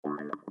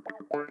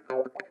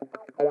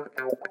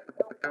In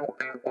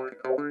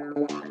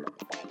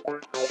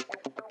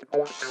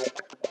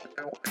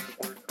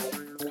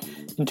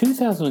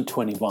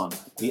 2021,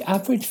 the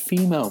average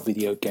female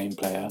video game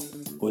player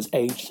was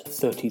aged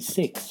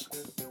 36.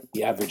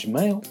 The average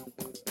male,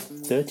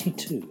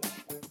 32.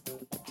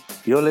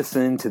 You're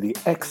listening to the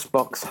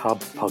Xbox Hub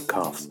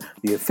podcast,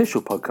 the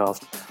official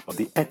podcast of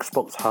the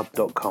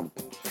XboxHub.com.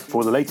 For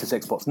all the latest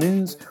Xbox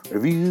news,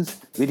 reviews,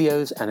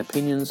 videos, and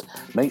opinions,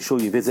 make sure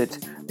you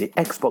visit the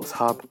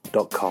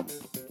XboxHub.com.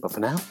 But for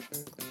now,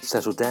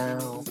 settle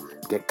down,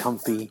 get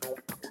comfy,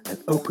 and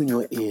open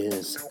your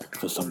ears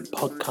for some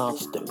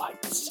podcast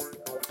delights.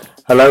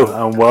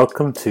 Hello, and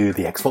welcome to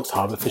the Xbox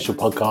Hub official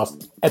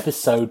podcast,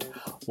 episode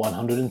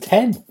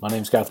 110. My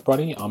name's Gareth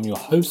Bruddy. I'm your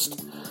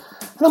host.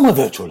 And on my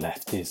virtual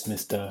left is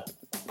Mr.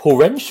 Paul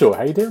Renshaw.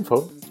 How you doing,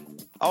 Paul?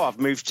 Oh, I've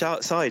moved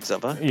sides,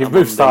 have I? You've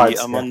moved sides.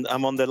 I'm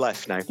on the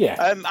left now.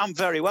 Yeah. I'm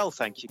very well,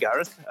 thank you,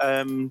 Gareth.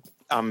 I'm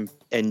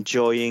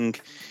enjoying,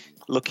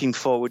 looking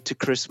forward to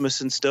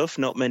Christmas and stuff.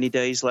 Not many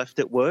days left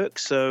at work,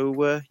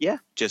 so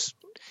just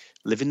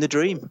living the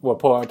dream. Well,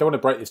 Paul, I don't want to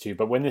break this to you,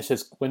 but when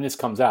this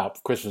comes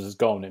out, Christmas is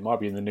gone. It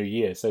might be in the new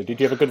year. So, did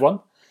you have a good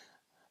one?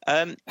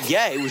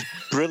 It was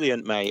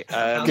brilliant, mate.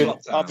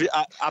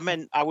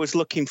 I was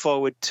looking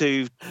forward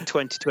to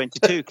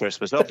 2022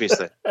 Christmas,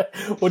 obviously.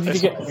 What did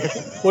you get?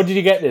 What did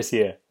you get this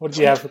year? What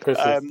did you have for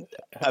Christmas?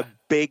 A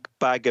big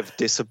bag of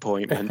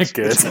disappointment.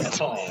 Good.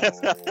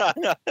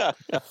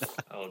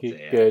 Oh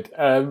dear. Good.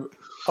 On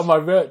my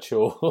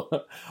virtual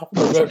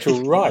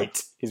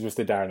right is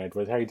Mr. Darren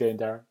Edwards. How are you doing,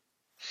 Darren?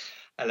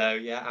 Hello,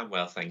 yeah, I'm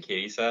well, thank you.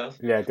 Yourself?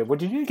 Yeah, good. What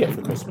did you get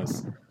for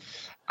Christmas?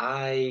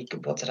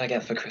 What did I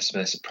get for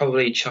Christmas?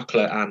 Probably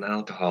chocolate and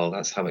alcohol.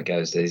 That's how it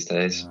goes these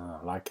days. Oh,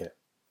 I like it.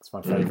 It's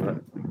my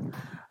favourite.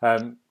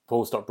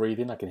 Paul, stop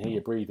breathing. I can hear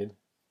you breathing.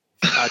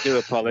 I do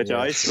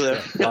apologise.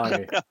 Yeah,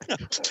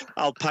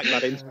 I'll pack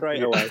that in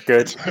straight away.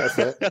 Good. That's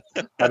it.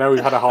 I know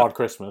we've had a hard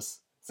Christmas,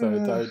 so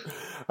don't.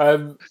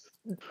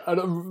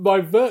 And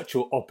my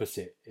virtual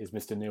opposite is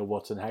Mr. Neil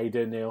Watson. How you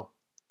doing, Neil?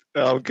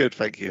 Oh, I'm good,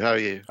 thank you. How are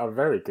you? I'm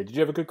very good. Did you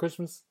have a good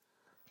Christmas?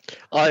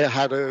 I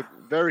had a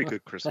very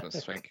good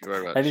Christmas, thank you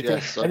very much. Anything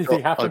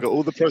happened? I got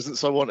all the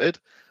presents I wanted.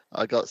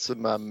 I got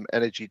some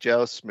energy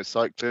gels, some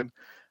recycling,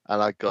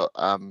 and I got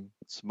some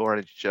more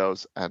energy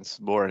gels and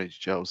some more energy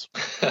gels.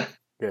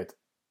 Good.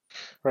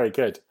 Very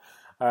good.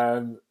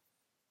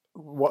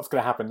 What's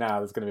going to happen now?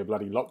 There's going to be a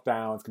bloody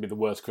lockdown. It's going to be the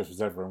worst Christmas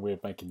ever, and we're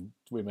making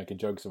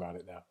jokes about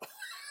it now.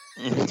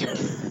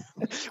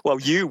 Well,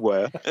 you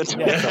were.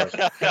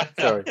 Yeah,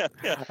 sorry.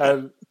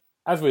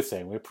 As we're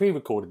saying, we're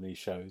pre-recording these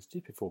shows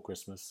just before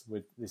Christmas.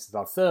 This is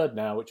our third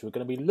now, which we're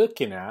going to be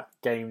looking at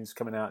games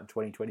coming out in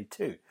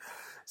 2022.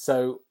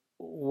 So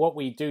what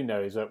we do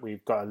know is that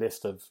we've got a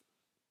list of,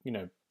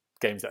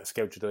 games that are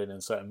scheduled in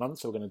certain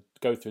months. So we're going to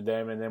go through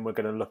them, and then we're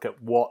going to look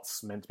at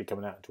what's meant to be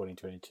coming out in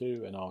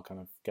 2022 and our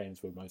kind of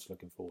games we're most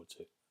looking forward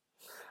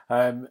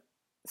to.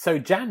 So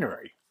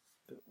January,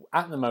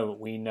 at the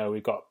moment, we know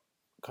we've got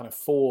kind of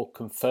 4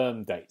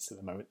 confirmed dates at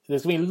the moment.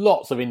 There's going to be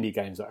lots of indie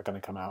games that are going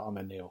to come out on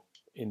the Neil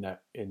in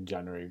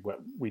January. Where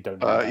we don't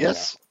know.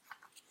 Yes.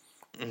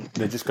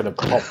 They're just going to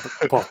pop.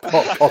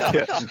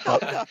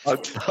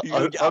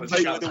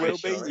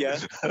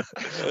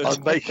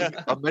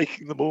 I'm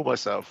making them all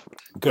myself.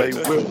 Good.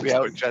 They will be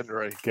out in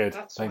January. Good.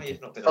 That's Thank why you.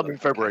 you've not been Some on in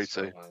the February podcast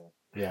for a too. while.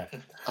 Yeah.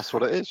 That's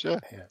what it is. Yeah.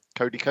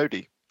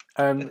 Cody.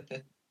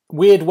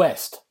 Weird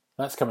West.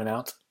 That's coming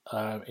out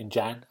in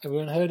Jan.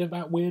 Everyone heard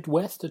about Weird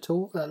West at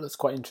all? That looks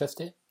quite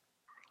interesting.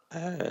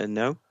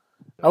 No.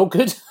 Oh,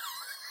 good.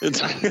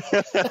 Sorry.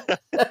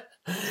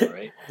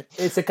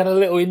 It's a kind of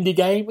little indie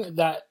game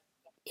that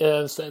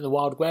set in the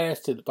Wild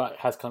West, but it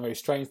has kind of a very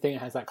strange thing.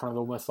 It has that kind of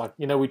almost like,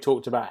 we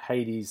talked about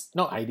Hades,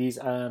 not Hades,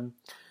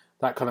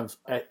 that kind of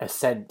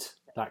Ascent,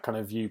 that kind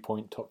of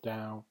viewpoint, top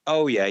down.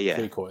 Oh, yeah.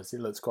 3/4. It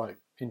looks quite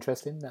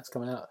interesting. That's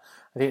coming out.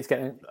 I think it's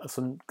getting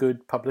some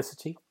good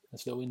publicity.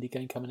 This little indie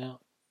game coming out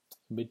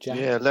mid-Jan.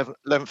 Yeah,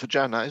 11th of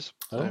Jan, that is.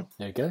 Oh, So.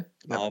 there you go.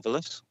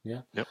 Marvellous.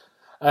 Yeah. Yep.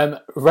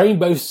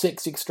 Rainbow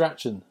Six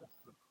Extraction.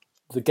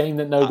 The game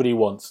that nobody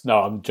wants. No,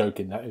 I'm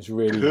joking. That is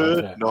really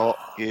Could not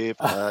give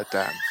a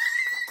damn.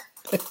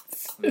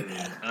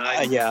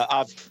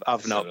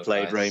 I've not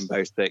played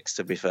Rainbow Six,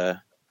 to be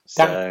fair.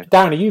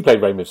 Darren, you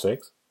played Rainbow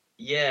Six?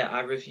 Yeah, I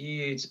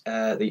reviewed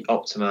the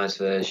optimized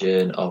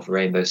version of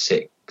Rainbow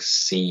Six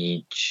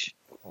Siege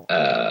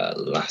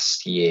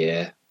last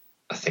year.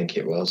 I think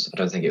it was. I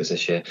don't think it was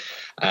this year.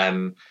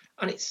 And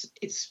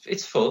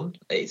it's fun.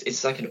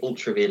 It's like an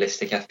ultra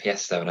realistic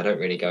FPS though, and I don't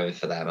really go in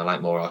for them. I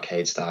like more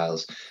arcade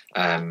styles.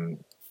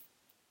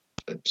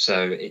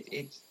 So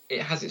it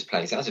has its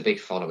place. It has a big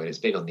following. It's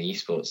big on the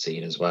esports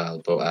scene as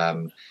well. But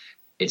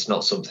it's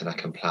not something I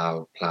can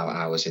plow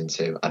hours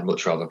into. I'd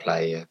much rather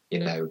play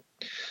Halo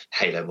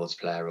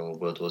multiplayer or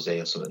World War Z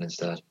or something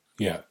instead.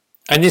 Yeah.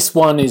 And this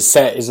one is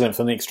set, isn't it,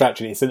 from the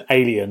Extraction? It's an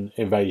alien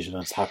invasion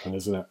that's happened,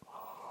 isn't it?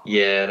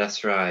 Yeah,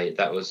 that's right.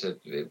 It was a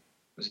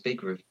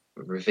big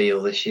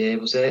reveal this year,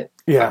 was it?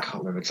 Yeah. I can't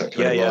remember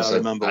exactly what it was. I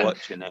remember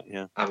watching it,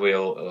 yeah. And we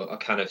all I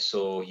kind of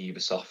saw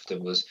Ubisoft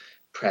and was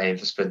praying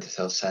for Splinter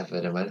Cell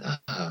 7 and went,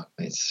 oh,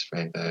 it's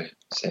Rainbow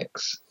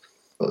Six.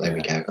 Well, there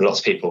we go. Lots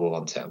of people will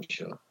want it, I'm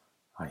sure.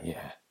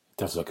 Yeah, it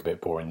does look a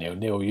bit boring, Neil.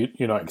 Neil,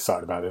 you're not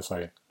excited about this,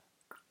 are you?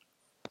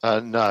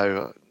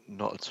 No,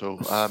 not at all.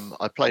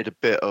 I played a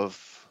bit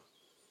of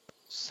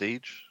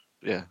Siege.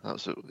 Yeah, that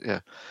was it.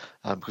 Yeah,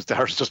 because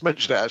Darren's just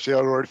mentioned it. Actually, I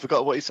already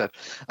forgot what he said.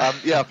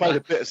 Yeah, I played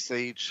a bit of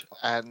Siege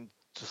and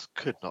just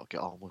could not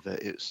get on with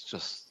it. It's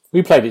just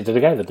We played it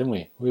together, didn't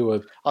we?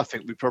 I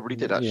think we probably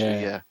did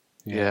actually.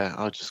 Yeah.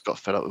 I just got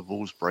fed up with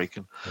walls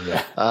breaking.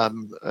 Yeah.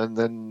 And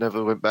then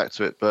never went back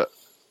to it. But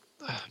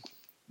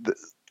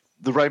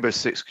the Rainbow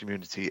Six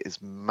community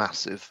is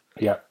massive.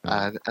 Yeah.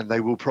 And they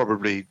will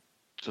probably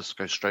just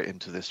go straight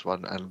into this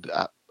one and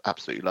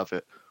absolutely love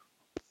it.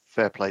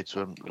 Fair play to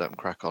them, let them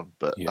crack on,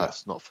 but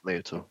that's not for me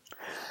at all.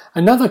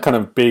 Another kind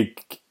of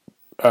big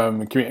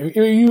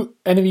community.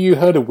 Any of you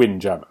heard of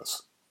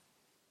Windjammers?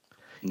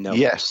 No.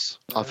 Yes,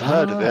 I've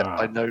heard of it.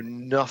 I know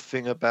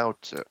nothing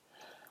about it.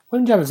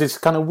 Windjammers is this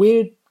kind of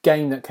weird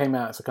game that came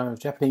out. It's a kind of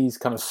Japanese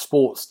kind of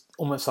sports,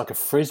 almost like a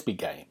frisbee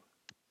game.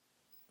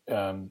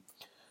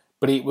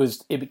 But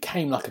it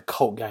became like a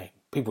cult game.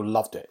 People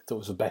loved it. Thought it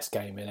was the best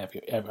game in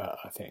ever,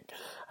 I think.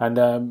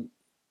 And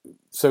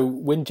so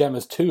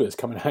Windjammers 2 is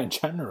coming out in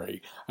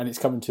January, and it's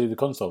coming to the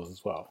consoles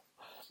as well.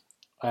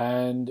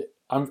 And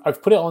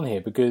I've put it on here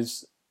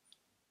because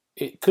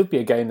it could be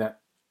a game that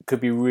could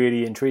be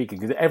really intriguing,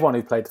 because everyone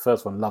who played the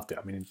first one loved it.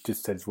 I mean, it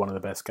just said it's one of the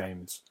best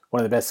games,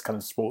 one of the best kind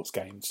of sports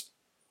games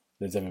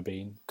there's ever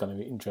been. Kind of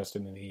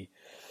interestingly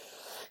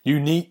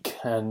unique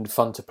and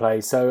fun to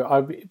play. So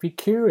I'd be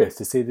curious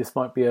to see if this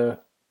might be if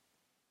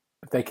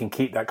they can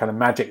keep that kind of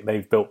magic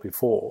they've built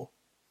before.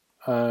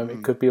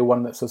 It could be a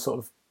one that's a sort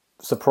of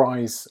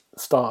surprise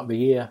start of the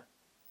year,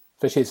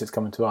 especially as it's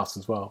coming to us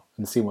as well,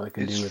 and see what they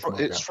can do with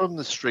it. It's from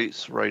the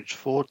Streets Rage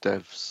 4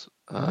 devs,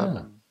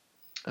 and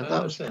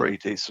that was pretty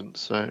decent.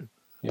 So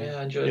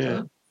I enjoyed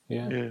that.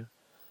 Yeah.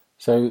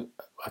 So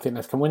I think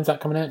that's when's that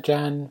coming out?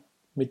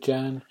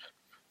 Mid-Jan?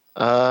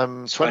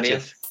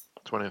 20th.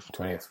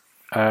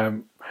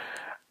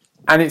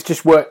 And it's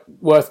just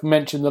worth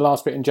mentioning the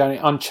last bit in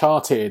January.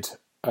 Uncharted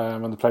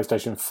on the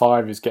PlayStation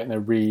 5 is getting a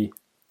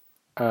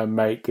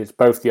remake. It's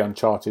both the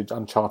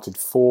Uncharted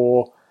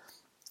 4,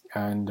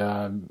 and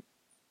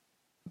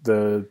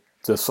the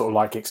sort of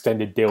like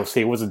extended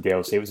DLC. It wasn't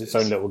DLC; it was its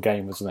own little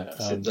game, wasn't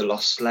it? The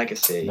Lost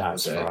Legacy.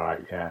 That's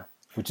right. Yeah,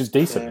 which is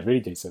decent. It's really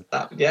decent.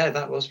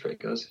 That was pretty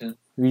good. Yeah.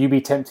 Will you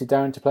be tempted,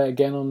 Darren, to play it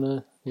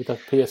again with the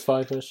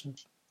PS5 version?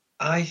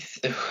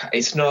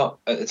 It's not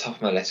at the top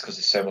of my list because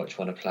there's so much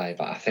I want to play,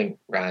 but I think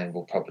Ryan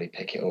will probably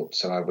pick it up,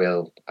 so I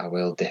will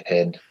dip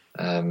in.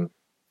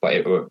 But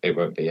it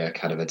won't be a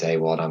kind of a day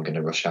one. I'm going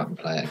to rush out and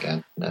play it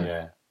again. No.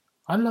 Yeah,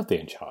 I love the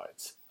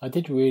Uncharted. I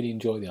did really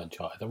enjoy the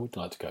Uncharted. I would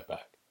like to go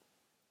back.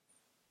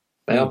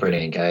 They are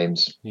brilliant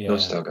games. Yeah.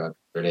 Naughty Dog are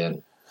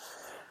brilliant.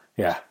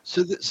 Yeah.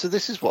 So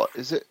this is what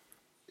is it?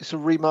 It's a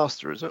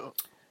remaster, is it?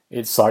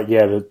 It's like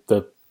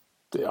the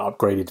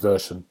upgraded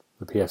version,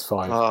 the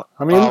PS5.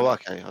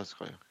 Okay. That's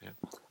quite, yeah.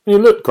 It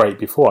looked great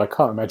before. I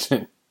can't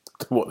imagine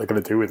what they're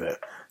going to do with it.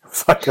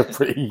 It's like a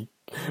pretty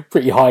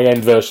high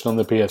end version on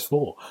the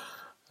PS4.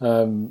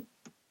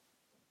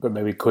 But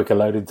maybe quicker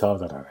loading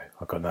times. I don't know.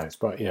 I've got no.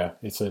 But yeah,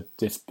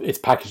 it's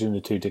packaging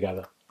the two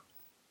together.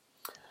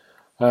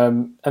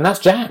 And that's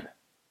Jan.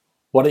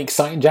 What an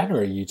exciting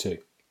January, you two.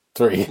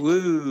 3.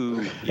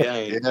 Woo!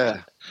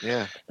 Yeah.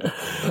 Yeah.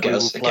 Get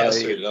us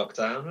through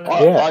lockdown.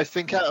 Right? I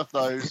think out of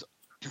those,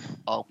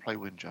 I'll play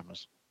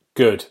Windjammers.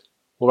 Good.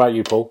 What about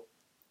you, Paul?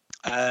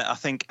 I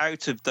think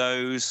out of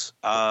those,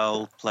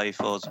 I'll play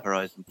Forza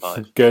Horizon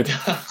 5. Good.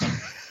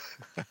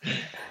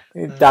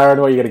 Darren,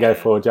 what are you going to go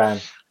for, Jan?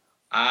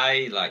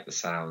 I like the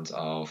sound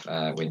of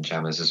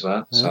Windjammers as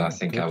well, so I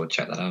think I would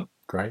check that out.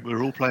 Great.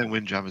 We're all playing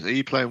Windjammers. Are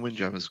you playing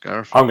Windjammers,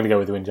 Gareth? I'm going to go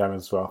with the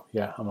Windjammers as well.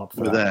 Yeah, I'm up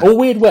for that. Or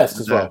Weird West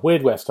as well.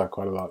 Weird West I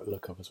quite like the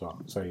look of as well.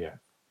 So yeah,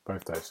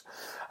 both those.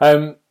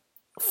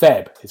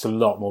 Feb, it's a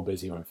lot more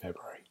busier in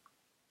February.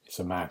 It's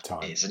a mad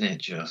time. Isn't it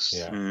just?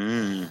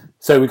 Yeah.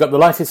 So we've got the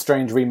Life is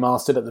Strange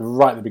remastered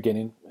right at the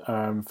beginning.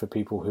 For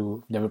people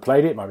who never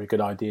played it, might be a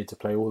good idea to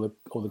play all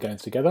the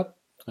games together.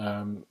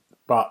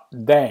 But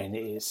then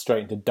it's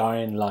straight into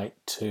Dying Light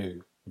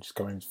 2, which is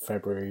coming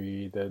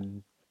February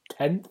the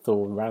 10th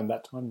or around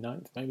that time,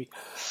 9th maybe.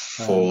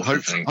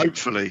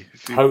 Hopefully,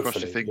 if you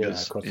cross your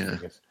fingers. Cross your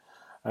fingers.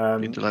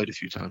 Been delayed a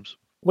few times.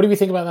 What do we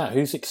think about that?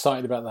 Who's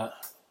excited about that?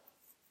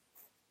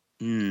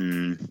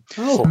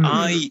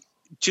 I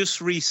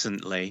just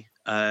recently,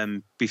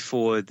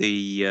 before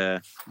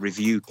the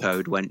review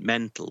code went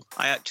mental,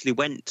 I actually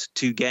went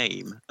to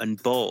Game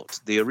and bought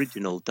the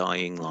original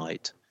Dying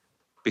Light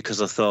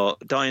because I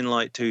thought Dying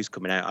Light 2 is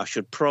coming out. I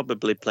should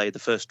probably play the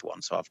first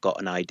one so I've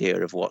got an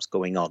idea of what's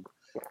going on.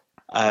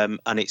 And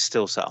it's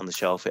still sat on the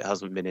shelf. It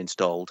hasn't been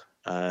installed.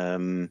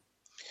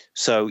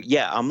 So,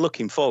 yeah, I'm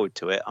looking forward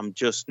to it. I'm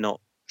just not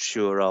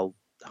sure I'll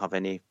have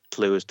any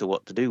clue as to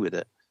what to do with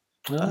it.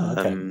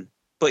 Okay.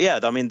 But,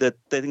 yeah, I mean, the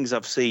things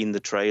I've seen, the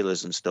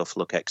trailers and stuff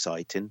look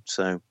exciting.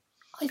 So,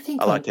 I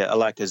think I like it. I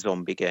like a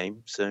zombie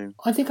game. So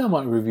I think I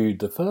might have reviewed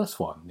the first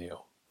one,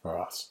 Neil, for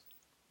us.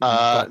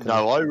 Back in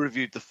No, I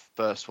reviewed the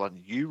first one.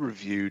 You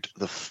reviewed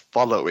the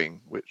following,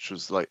 which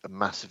was like a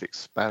massive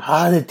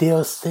expansion. the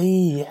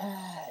DLC,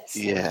 yes.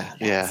 Yeah,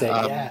 That's yeah.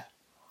 it, yeah.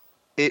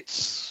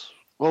 It's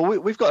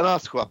we've got an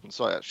article up on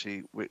site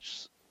actually,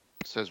 which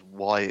says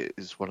why it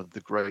is one of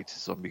the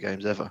greatest zombie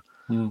games ever.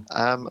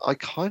 I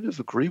kind of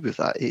agree with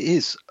that. It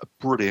is a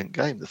brilliant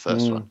game, the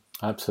first one.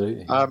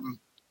 Absolutely.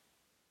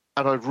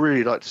 And I'd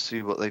really like to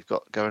see what they've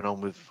got going on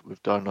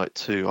with Dying Light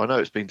 2. I know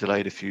it's been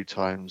delayed a few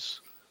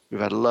times.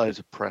 We've had loads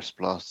of press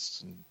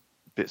blasts and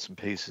bits and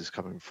pieces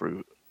coming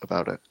through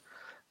about it,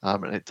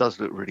 and it does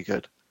look really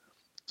good.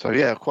 So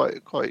yeah,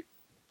 quite.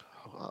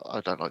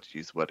 I don't like to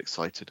use the word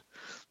excited.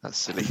 That's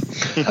silly.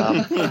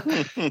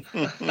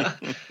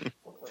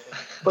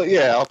 But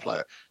yeah, I'll play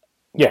it.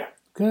 Yeah,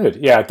 good.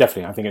 Yeah,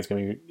 definitely. I think it's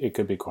going to be. It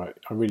could be quite.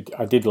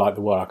 I did like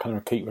the world. I kind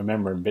of keep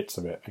remembering bits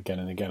of it again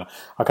and again.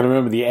 I can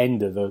remember the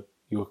end of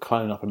you were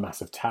climbing up a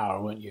massive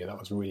tower, weren't you? That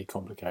was really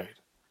complicated.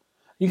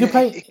 You could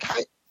play.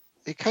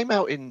 It came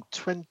out in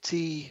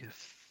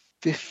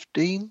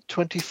 2015,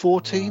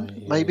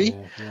 2014, maybe,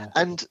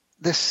 and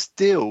they're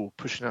still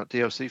pushing out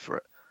DLC for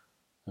it.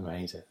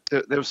 Amazing.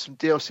 There was some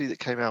DLC that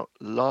came out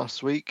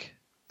last week.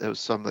 There was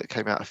some that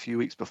came out a few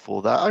weeks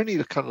before that. Only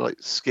the kind of like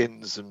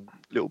skins and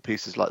little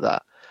pieces like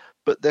that.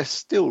 But they're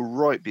still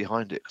right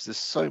behind it because there's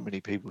so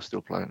many people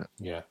still playing it.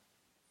 Yeah.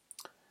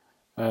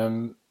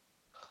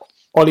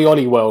 Ollie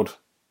Ollie World.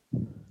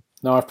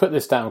 Now I've put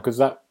this down because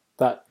that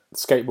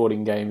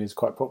skateboarding game is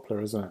quite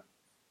popular, isn't it?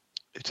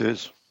 It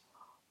is.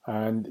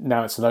 And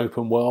now it's an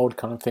open world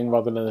kind of thing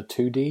rather than a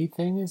 2D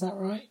thing. Is that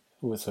right?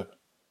 Or it's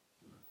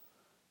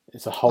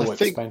a whole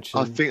expansion.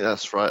 I think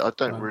that's right. I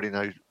don't really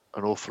know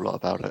an awful lot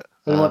about it.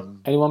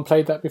 Anyone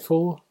played that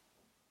before?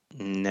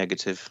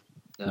 Negative.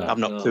 No, I'm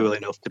not cool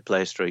enough to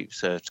play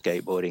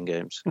skateboarding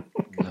games.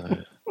 No.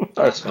 The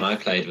last one I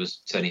played was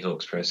Tony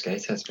Hawk's Pro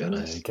Skater, to be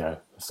honest. There you go.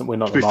 We're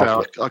not To be fair,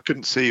 I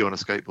couldn't see you on a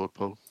skateboard,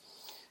 Paul.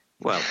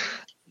 Well,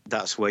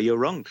 that's where you're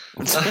wrong.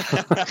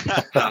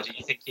 How do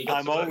you think you got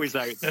I'm always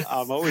out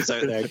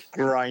there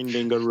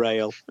grinding a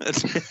rail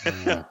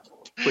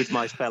with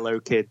my fellow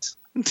kids.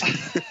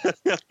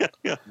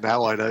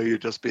 Now I know you're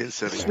just being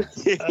silly.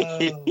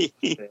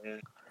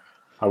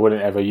 I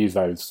wouldn't ever use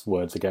those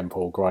words again,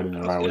 Paul. Grinding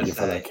around with your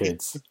fellow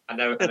kids. I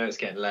know it's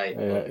getting late.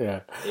 Yeah.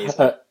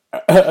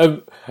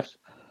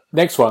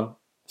 Next one,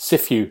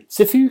 Sifu.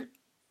 Sifu.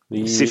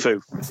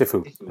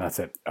 That's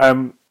it.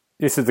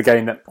 This is the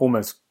game that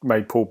almost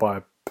made Paul buy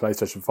a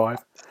PlayStation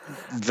 5.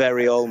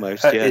 Very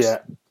almost, yes.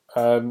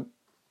 Yeah.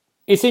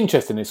 It's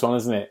interesting, this one,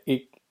 isn't it?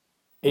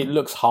 It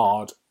looks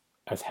hard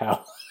as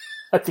hell.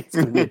 I think it's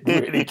going to be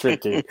really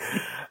tricky.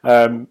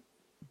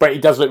 But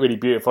it does look really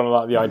beautiful. And I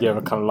like the idea of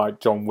a kind of like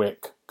John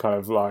Wick kind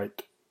of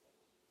like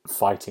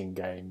fighting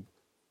game.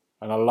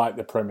 And I like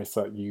the premise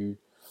that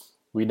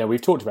we know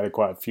we've talked about it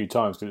quite a few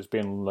times because it's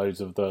been on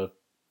loads of the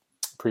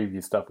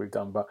previous stuff we've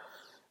done. But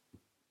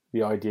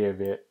the idea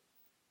of it,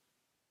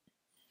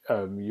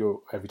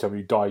 every time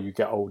you die, you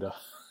get older.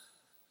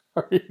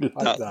 I really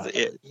like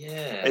that.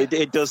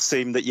 It does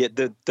seem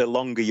that the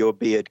longer your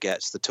beard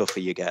gets, the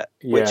tougher you get,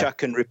 which I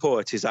can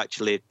report is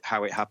actually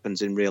how it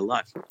happens in real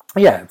life.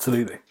 Yeah,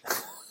 absolutely.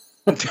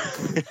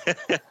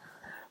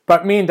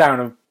 But me and Darren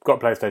have got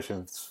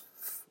PlayStation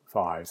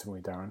 5s, haven't we,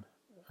 Darren?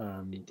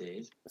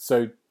 Indeed.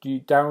 So,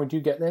 Darren, would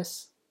you get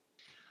this?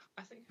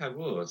 I think I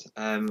would.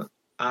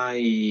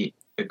 I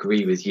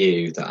agree with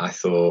you that I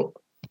thought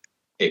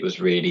it was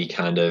really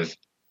kind of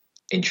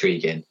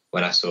intriguing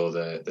when I saw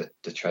the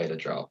trailer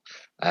drop.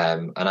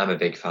 And I'm a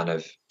big fan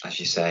of, as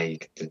you say,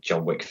 the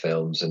John Wick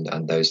films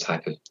and those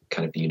type of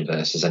kind of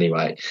universes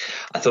anyway.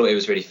 I thought it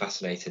was really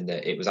fascinating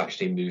that it was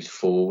actually moved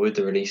forward,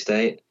 the release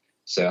date.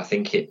 So I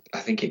think it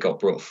got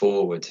brought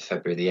forward to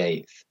February the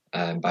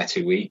 8th by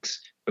 2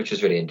 weeks, which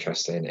was really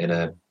interesting in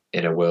a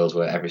world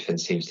where everything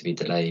seems to be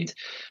delayed.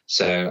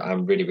 So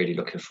I'm really, really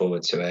looking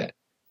forward to it.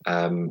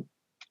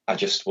 I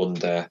just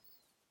wonder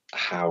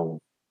how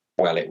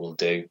well it will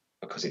do,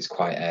 because it's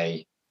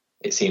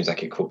it seems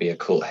like it could be a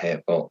cult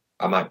hit, but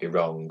I might be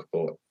wrong,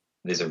 but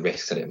there's a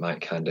risk that it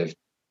might kind of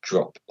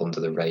drop under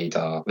the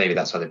radar. Maybe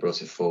that's why they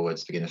brought it forward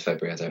to the beginning of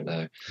February, I don't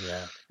know.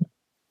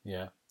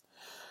 Yeah.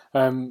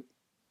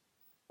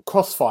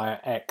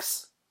 Crossfire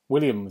X.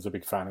 William was a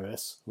big fan of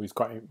this. He's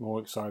quite more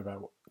excited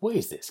about what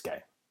is this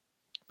game?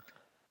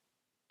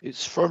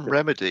 It's from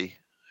Remedy,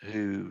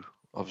 who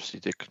obviously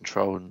did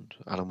Control and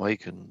Alan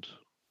Wake and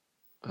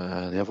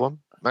the other one,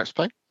 Max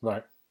Payne.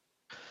 Right.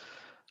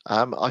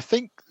 I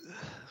think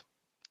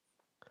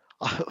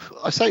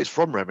I say it's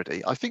from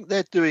Remedy. I think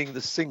they're doing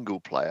the single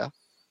player,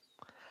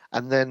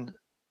 and then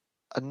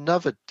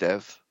another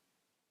dev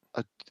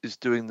is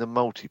doing the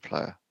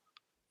multiplayer.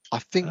 I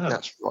think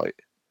that's right.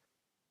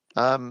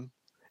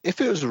 If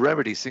it was a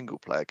Remedy single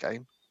player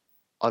game,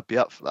 I'd be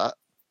up for that.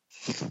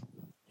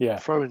 Yeah.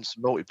 Throw in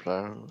some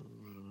multiplayer.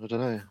 I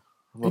don't know.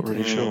 I'm not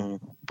really sure.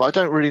 But I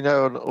don't really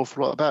know an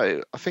awful lot about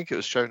it. I think it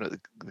was shown at the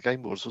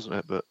Game Awards, wasn't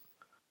it? But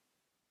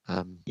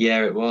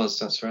Yeah, it was.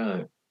 That's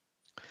right.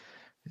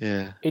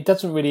 Yeah. It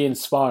doesn't really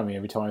inspire me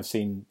every time I've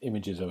seen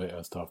images of it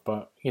or stuff,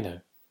 but,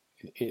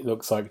 it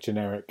looks like a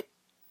generic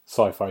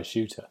sci-fi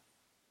shooter.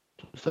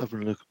 Just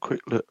having a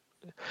quick look.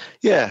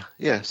 Yeah.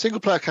 Single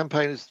player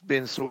campaign is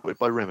being sorted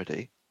by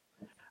Remedy,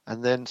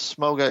 and then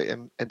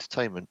Smallgate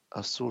Entertainment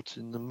are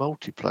sorting the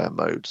multiplayer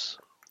modes.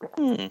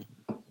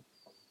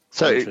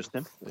 So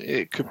Interesting.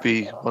 It could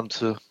be one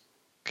to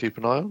keep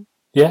an eye on.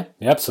 Yeah,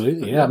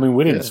 absolutely. Yeah, I mean,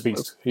 William Yeah.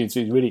 speaks. He's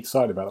really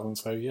excited about that one.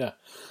 So yeah,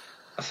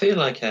 I feel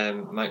like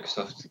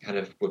Microsoft kind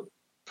of were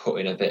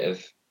putting a bit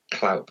of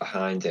clout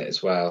behind it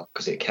as well,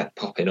 because it kept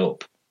popping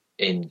up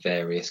in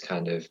various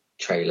kind of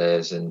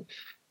trailers. And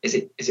is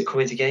it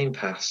coming to Game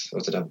Pass, or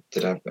did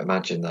I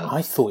imagine that?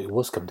 I thought it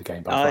was coming to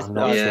Game Pass. I'm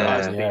not I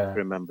sure. seem to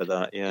remember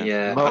that. Yeah.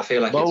 Yeah, I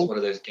feel like it's one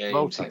of those games.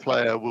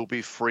 Multiplayer will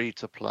be free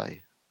to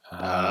play.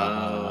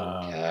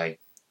 Okay.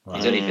 Right.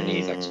 You don't even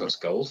need Xbox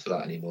Gold for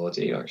that anymore,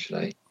 do you?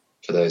 Actually,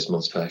 for those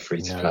multiplayer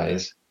free to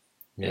plays.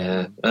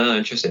 Yeah. Oh,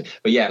 interesting.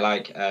 But yeah,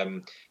 like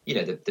the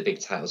big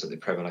titles that they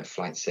promo, like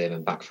Flight Sim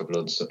and Back 4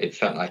 Blood, so it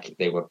felt like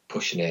they were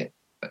pushing it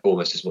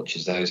almost as much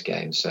as those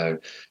games. So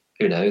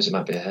who knows? It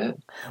might be a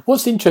hit.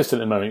 What's interesting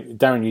at the moment,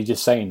 Darren, you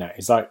just saying that,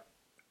 is like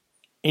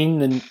in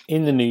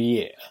the new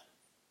year,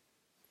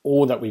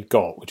 all that we've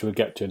got, which we'll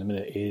get to in a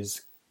minute,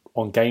 is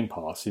on Game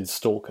Pass. Is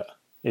Stalker.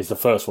 Is the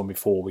first one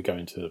before we go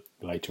into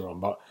later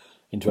on, but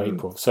into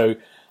April. So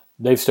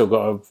they've still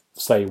got to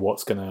say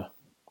what's going to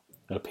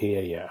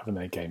appear yet, haven't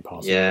they? Game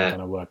Pass. Yeah. They're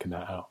kind of working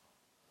that out.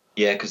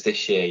 Yeah, because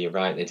this year, you're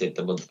right, they did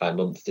the month by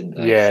month, didn't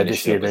they? Yeah, Finishing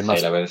this year up with they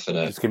must. Halo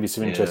Infinite. There's going to be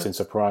some interesting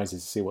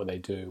surprises to see what they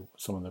do.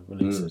 Some of the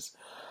releases.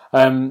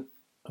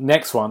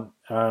 Next one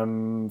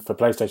for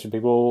PlayStation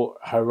people,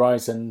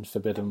 Horizon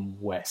Forbidden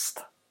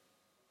West.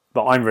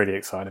 That I'm really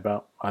excited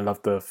about. I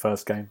loved the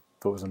first game.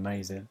 Thought it was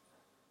amazing.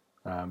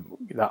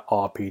 That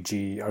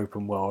RPG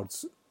open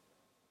worlds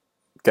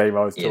game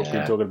I was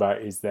talking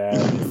about is there.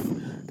 It's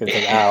going to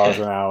take hours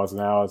and hours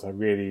and hours.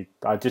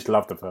 I just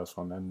love the first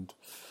one, and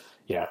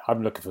yeah,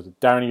 I'm looking forward to it.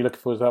 Darren, are you looking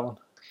forward to that one?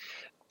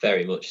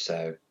 Very much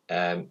so.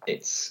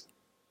 It's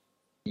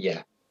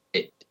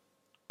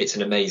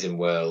an amazing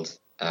world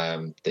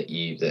that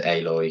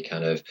Aloy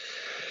kind of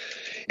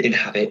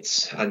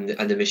inhabits, and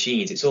the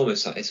machines. It's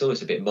almost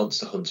a bit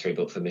Monster Hunter,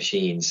 but for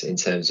machines, in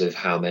terms of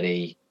how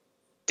many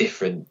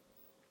different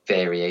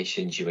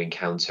variations you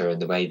encounter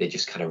and the way they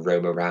just kind of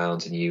roam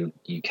around, and you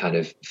kind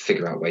of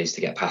figure out ways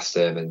to get past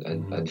them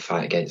and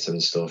fight against them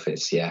and stuff.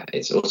 It's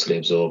utterly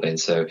absorbing.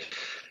 So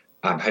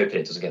I'm hoping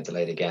it doesn't get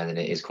delayed again, and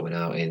it is coming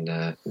out in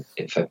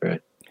February.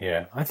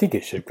 Yeah, I think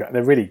it should.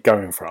 They're really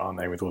going for it, aren't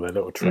they, with all their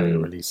little trailer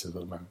releases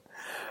at the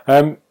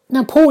moment.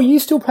 Now, Paul, are you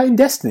still playing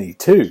Destiny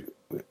 2?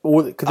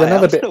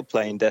 I'm still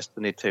playing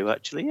Destiny 2,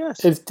 actually,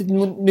 yes. Is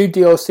new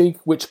DLC,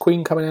 Witch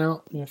Queen, coming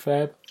out in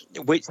Feb?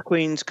 Witch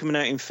Queen's coming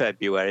out in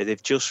February.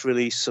 They've just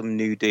released some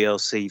new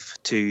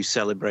DLC to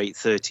celebrate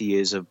 30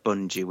 years of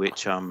Bungie,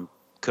 which I'm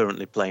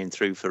currently playing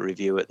through for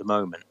review at the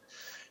moment.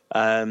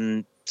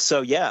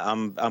 So yeah,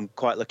 I'm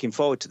quite looking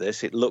forward to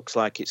this. It looks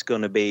like it's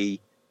going to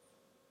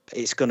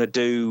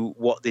do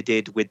what they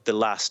did with the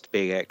last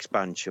big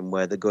expansion,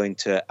 where they're going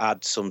to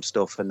add some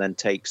stuff and then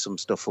take some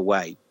stuff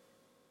away.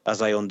 As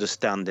I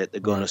understand it,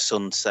 they're going to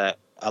sunset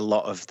a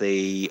lot of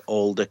the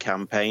older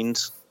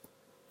campaigns.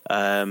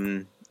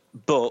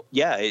 But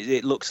yeah,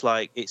 it looks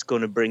like it's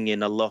going to bring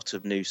in a lot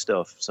of new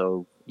stuff.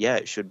 So yeah,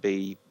 it should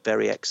be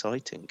very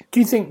exciting. Do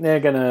you think they're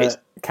going to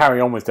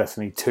carry on with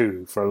Destiny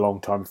 2 for a long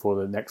time before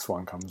the next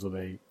one comes? Or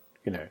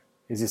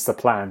is this the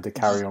plan to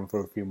carry on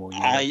for a few more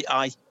years?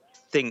 I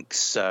think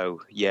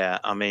so, yeah.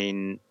 I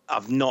mean,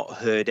 I've not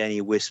heard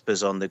any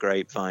whispers on the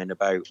grapevine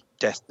about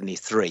Destiny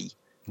 3.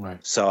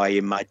 Right. So I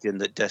imagine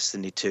that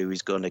Destiny 2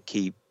 is going to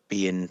keep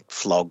being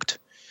flogged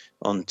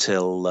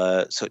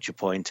until such a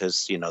point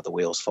as, the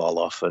wheels fall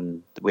off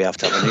and we have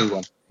to have a new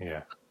one.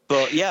 Yeah.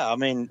 But yeah, I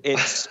mean,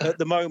 it's at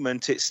the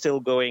moment it's still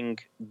going.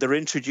 They're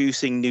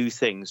introducing new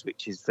things,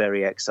 which is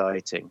very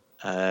exciting.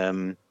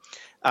 And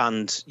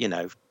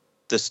the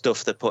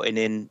stuff they're putting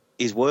in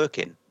is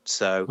working.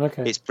 So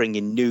it's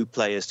bringing new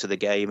players to the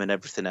game and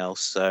everything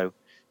else. So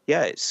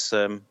yeah,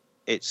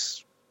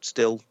 it's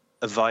still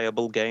a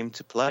viable game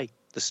to play.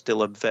 There's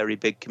still a very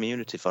big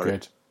community for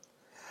it.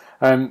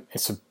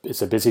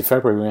 It's a busy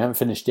February. We haven't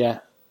finished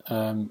yet.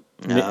 Neil,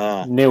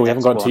 we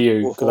haven't got to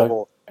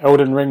you.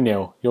 Elden Ring,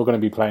 Neil, you're going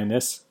to be playing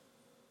this.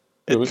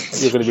 You're going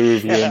to be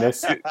reviewing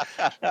this.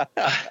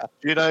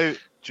 Do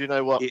you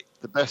know what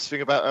the best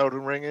thing about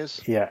Elden Ring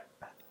is? Yeah.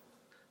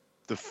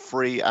 The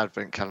free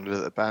advent calendar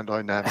that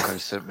Bandai Namco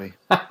sent me.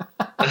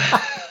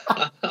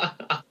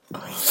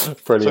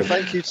 Brilliant. So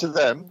thank you to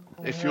them.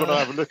 If you want to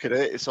have a look at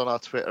it, it's on our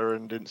Twitter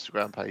and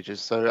Instagram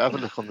pages. So have a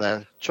look on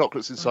there.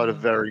 Chocolates inside are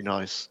very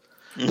nice.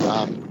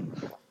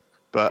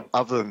 But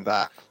other than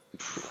that,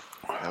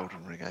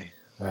 Elden Ring,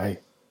 Hey.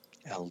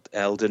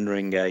 Elden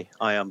Ring,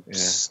 I am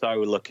so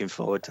looking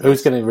forward to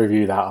Who's going to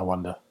review that, I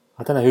wonder?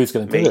 I don't know who's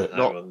going to do it.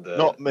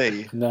 Not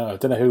me. No, I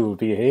don't know who will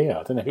be here.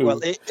 I don't know who. Well,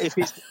 if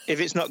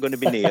it's not going to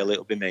be Neil,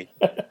 it'll be me.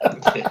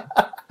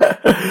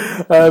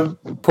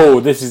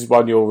 Paul, this is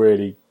one you're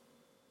really.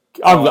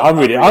 I'm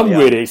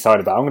really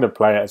excited about. I'm going to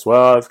play it as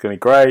well. It's going to be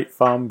great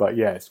fun, but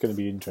yeah, it's going to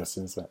be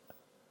interesting, isn't it?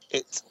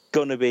 It's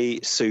going to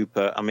be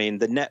super. I mean,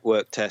 the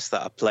network test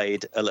that I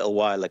played a little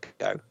while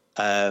ago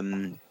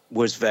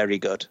was very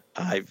good.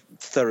 I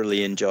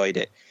thoroughly enjoyed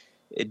it.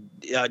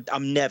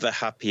 I'm never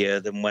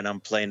happier than when I'm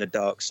playing a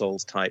Dark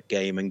Souls type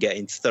game and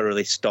getting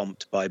thoroughly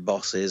stomped by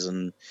bosses,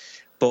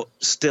 but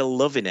still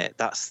loving it.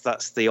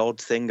 That's the odd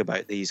thing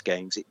about these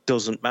games. It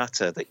doesn't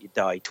matter that you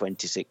die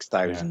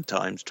 26,000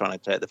 times trying to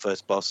take the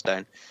first boss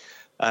down,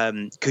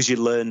 because you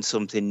learn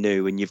something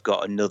new and you've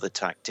got another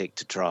tactic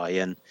to try.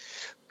 And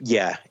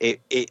yeah,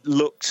 it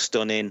looks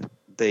stunning.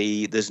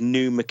 There's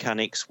new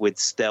mechanics with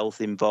stealth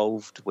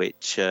involved,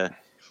 which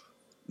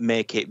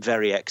make it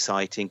very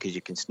exciting because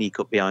you can sneak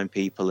up behind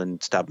people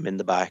and stab them in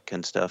the back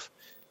and stuff.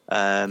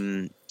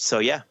 So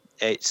yeah,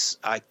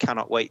 I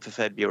cannot wait for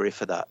February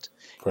for that.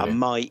 Brilliant. I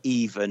might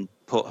even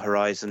put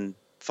Horizon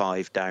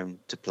 5 down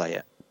to play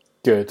it.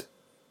 Good.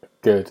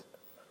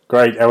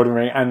 Great, Elden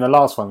Ring. And the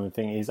last one, the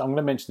thing is, I'm going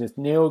to mention this,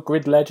 Neil,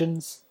 Grid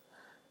Legends.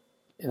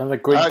 Another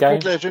Grid game?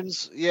 Grid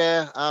Legends,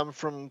 yeah,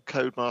 from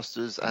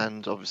Codemasters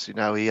and obviously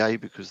now EA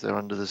because they're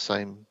under the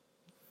same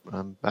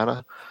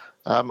banner.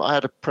 I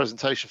had a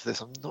presentation for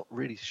this. I'm not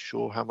really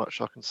sure how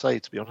much I can say,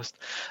 to be honest.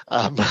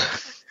 I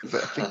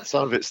think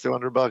some of it's still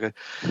under embargo.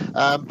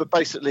 But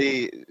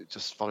basically, it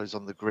just follows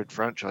on the Grid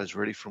franchise,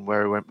 really, from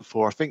where it went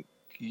before. I think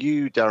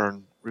you,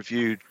 Darren,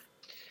 reviewed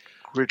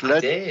Grid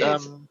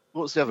Legends.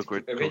 What was the other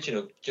Grid?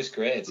 Original, just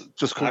Grid.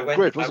 Just called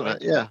Grid, wasn't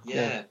it? Yeah.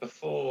 Yeah.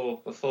 Before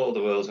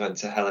the world went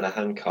to hell in a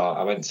handcart,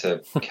 I went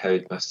to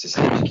Codemasters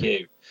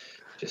HQ.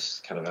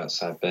 Just kind of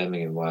outside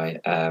Birmingham way,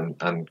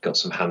 and got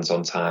some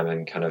hands-on time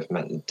and kind of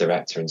met the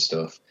director and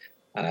stuff.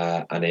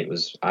 And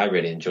I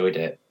really enjoyed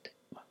it.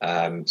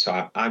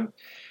 So I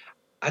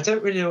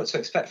don't really know what to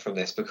expect from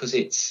this because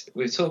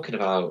we're talking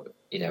about,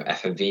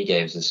 FMV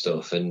games and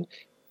stuff, and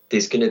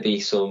there's going to be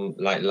some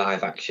like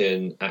live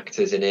action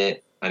actors in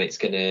it, and it's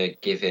going to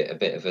give it a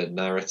bit of a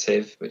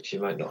narrative, which you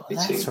might not be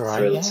too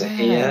thrilled to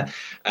hear.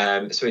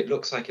 So it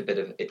looks like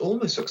it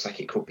almost looks like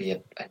it could be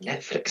a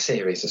Netflix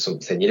series or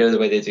something. You know, the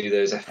way they do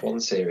those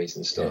F1 series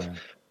and stuff,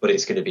 but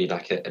it's going to be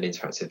like an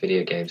interactive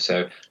video game.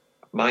 So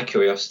my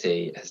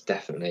curiosity has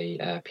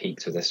definitely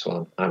peaked with this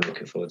one. I'm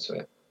looking forward to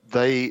it.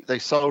 They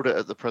sold it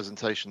at the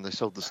presentation. They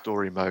sold the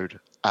story mode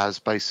as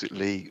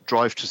basically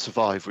Drive to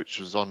Survive, which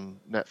was on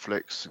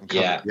Netflix and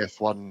covered the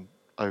F1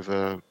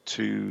 over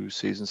 2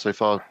 seasons so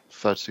far,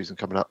 third season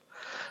coming up.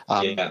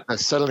 They're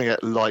selling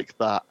it like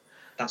that.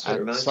 That's what it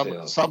reminds me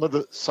of.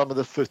 Some of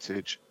the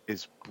footage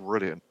is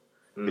brilliant.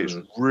 It's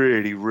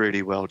really,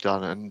 really well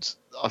done, and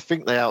I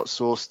think they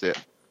outsourced it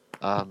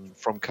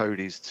from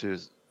Cody's to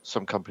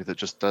some company that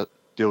just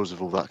deals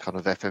with all that kind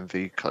of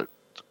FMV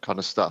kind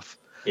of stuff.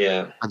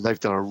 Yeah, and they've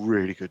done a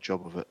really good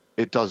job of it.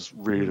 It does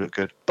really look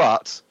good,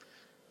 but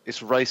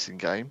it's a racing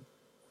game,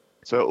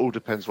 so it all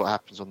depends what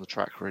happens on the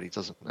track, really,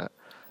 doesn't it?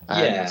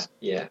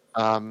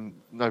 And,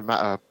 no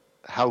matter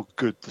how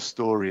good the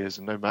story is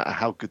and no matter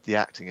how good the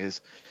acting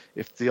is,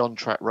 if the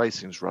on-track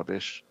racing's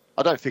rubbish,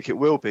 I don't think it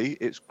will be.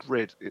 It's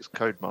Grid, it's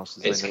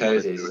Codemasters. It's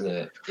Cody's, isn't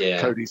it? Yeah.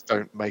 Cody's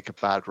don't make a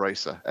bad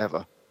racer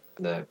ever.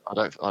 No,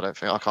 I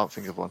can't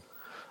think of one.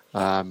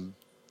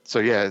 So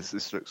yeah,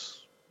 this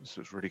looks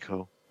really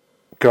cool.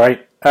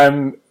 Great.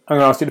 I'm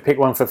going to ask you to pick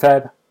one for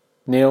Feb.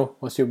 Neil,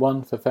 what's your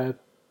one for Feb?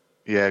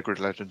 Yeah, Grid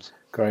Legends.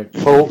 Great.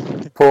 Paul,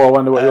 I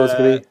wonder what yours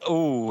could be.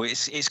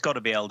 It's got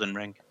to be Elden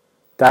Ring.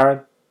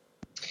 Darren?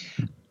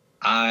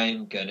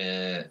 I'm going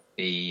to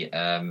be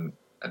a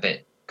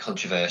bit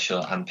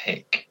controversial and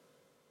pick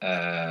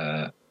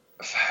Horizon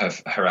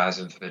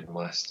Forbidden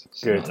West.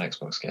 It's not an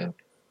Xbox game.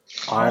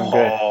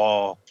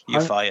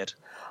 You're fired.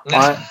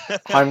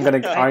 I'm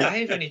going to...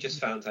 I've only just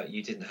found out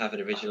you didn't have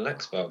an original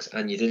Xbox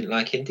and you didn't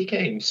like indie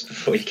games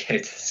before you came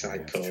to the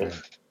side, Paul.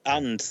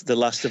 And The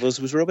Last of Us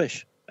was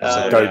rubbish.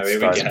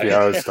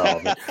 Don't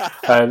start me.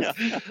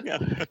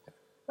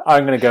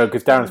 I'm going to go,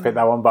 because Darren's picked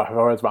that one, but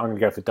I'm going to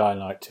go for Dying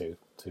Light 2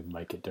 to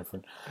make it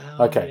different.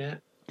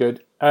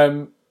 Good.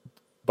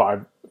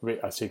 But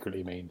I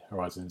secretly mean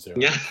Horizon Zero.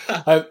 Yeah.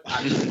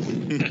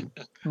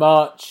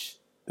 March.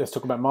 Let's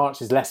talk about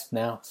March. It's less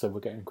now, so we're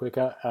getting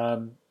quicker.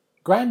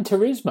 Gran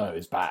Turismo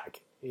is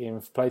back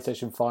in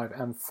PlayStation 5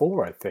 and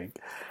 4, I think.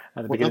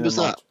 At the beginning of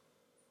March.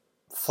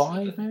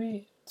 5,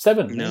 maybe?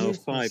 7? No, maybe?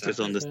 5 was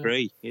on the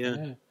 3.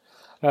 Yeah.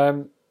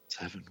 7.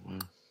 Wow.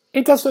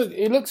 It does.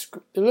 It looks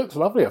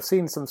lovely. I've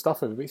seen some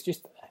stuff of it. But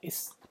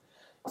it's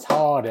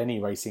hard any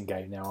racing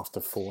game now after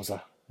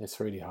Forza. It's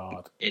really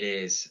hard. It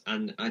is,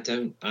 and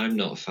I'm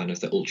not a fan of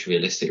the ultra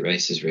realistic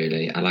races.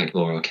 Really, I like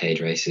more arcade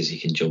races. You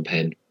can jump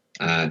in.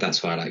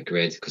 That's why I like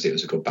Grid, because it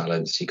was a good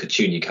balance. You could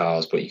tune your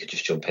cars, but you could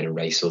just jump in and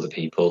race other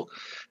people.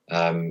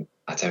 I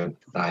don't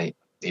like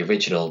the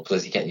original,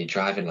 bloody getting your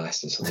driving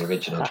license on the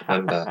original. Do you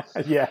remember?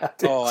 Yeah.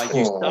 Oh,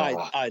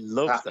 I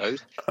loved those.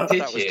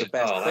 Did That was you? the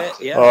best that bit.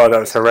 was- Yeah. Oh, that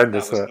was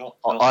horrendous. That was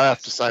not I have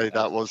best. to say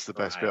that was the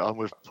best bit. I'm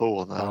with Paul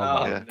on that. Oh one,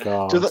 my yeah.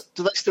 god. Do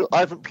they still? I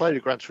haven't played a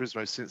Gran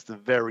Turismo since the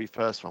very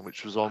first one,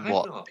 which was on I've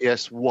what not.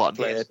 PS1.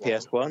 Play a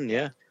PS1,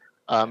 yeah.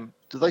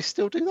 Do they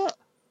still do that?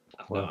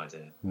 I've no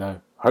idea. No.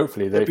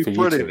 Hopefully they It'd for be you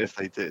brilliant two. if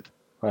they did.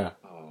 Yeah.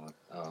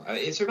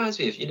 It reminds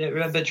me of,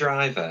 remember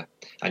Driver,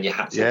 and you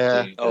had to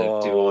Yeah. do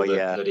all the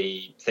yeah.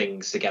 bloody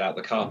things to get out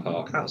the car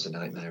park. That was a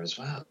nightmare as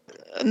well.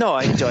 No,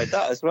 I enjoyed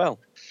that as well.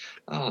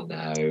 Oh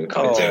no, can't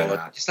be doing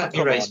that. Just let me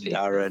Come on, race people.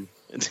 Darren.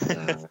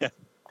 No.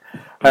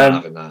 I'm not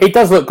having that. It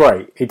does look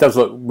great. It does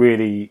look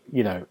really,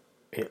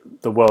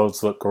 the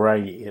worlds look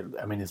great.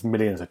 I mean, there's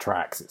millions of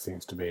tracks. It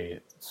seems to be.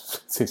 It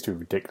seems to be a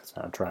ridiculous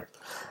amount of tracks.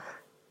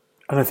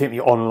 And I think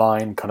the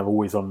online, kind of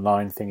always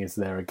online thing is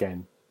there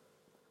again.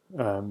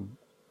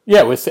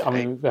 Yeah, we'll see. I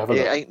mean, have a It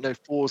look. ain't no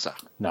Forza.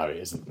 No, it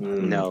isn't.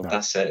 No.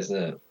 That's it,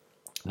 isn't it?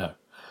 No.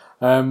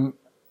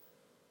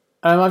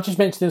 I've just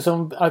mentioned this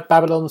on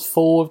Babylon's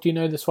Fall. Do you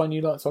know this one?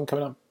 You like this one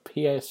coming up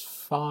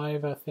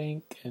PS5, I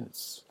think. And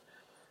it's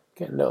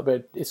getting a little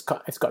bit. It's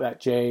got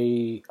that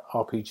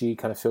JRPG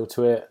kind of feel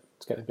to it.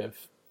 It's getting a bit of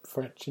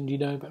French. And do you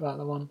know about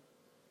that one?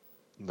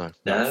 No.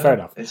 No, fair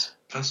enough. It's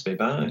passed me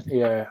by.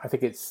 Yeah, I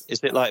think it's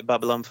Is it like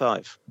Babylon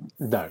 5?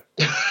 no.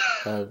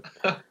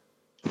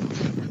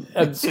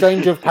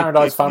 Stranger of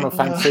Paradise Final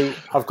Fantasy.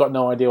 I've got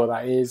no idea what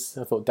that is.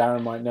 I thought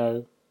Darren might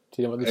know.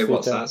 Do you know what this is?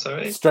 What's that?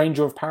 Sorry.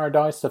 Stranger of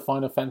Paradise, the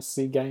Final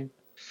Fantasy game.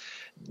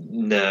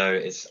 No,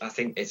 I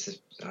think it's.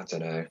 I don't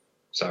know.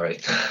 Sorry.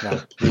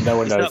 No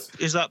one knows.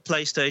 Is that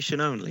PlayStation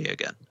only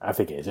again? I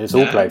think it is. It's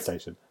all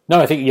PlayStation. No,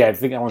 I think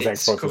that one's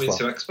It's Xbox coming as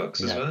well. to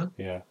Xbox as well.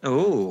 Yeah.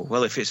 Oh,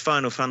 well, if it's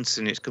Final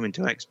Fantasy and it's coming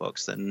to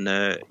Xbox,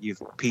 then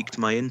you've piqued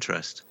my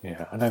interest.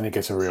 Yeah. I don't think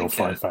it's a real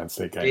Final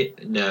Fantasy game.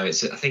 I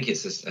think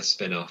it's a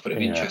spin-off, but it'd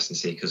be interesting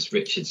to see because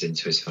Richard's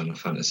into his Final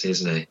Fantasy,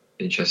 isn't he?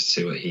 Interesting to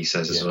see what he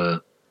says as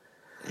well.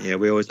 Yeah,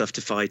 we always have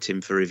to fight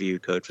him for review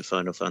code for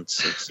Final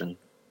Fantasy. So.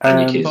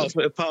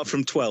 Apart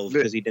from 12,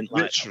 because he didn't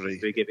like it, so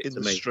he gave it in to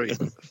the me. stream.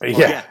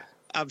 Yeah.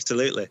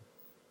 Absolutely.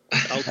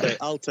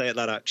 I'll take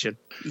that action.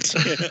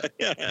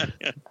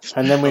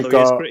 And then we've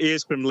Although got he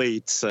is from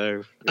Leeds,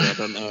 so I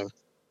don't know.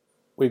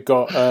 We've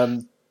got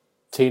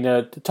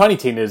Tiny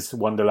Tina's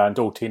Wonderland,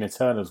 or Tina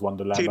Turner's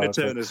Wonderland. Tina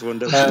Turner's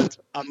Wonderland.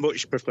 I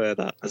much prefer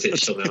that. As it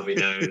shall now be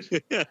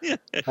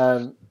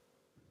known.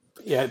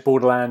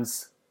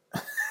 Borderlands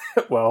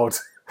world.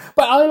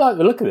 But I like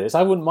the look of this.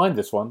 I wouldn't mind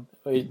this one.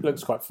 It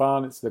looks quite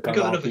fun. It's the We kind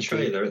got of another RPG.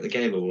 trailer at the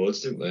Game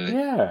Awards, didn't we?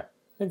 Yeah,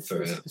 it's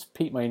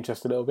piqued my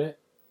interest a little bit.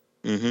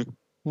 Mm-hmm.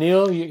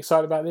 Neil, are you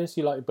excited about this?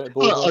 You like a bit of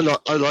Borderlands?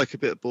 I like a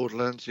bit of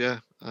Borderlands. Yeah.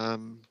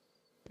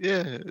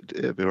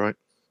 It'll be right.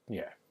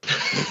 Yeah. I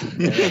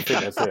think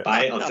that's it.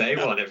 Buy it on day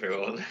one,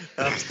 everyone.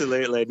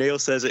 Absolutely. Neil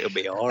says it'll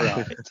be all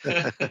right.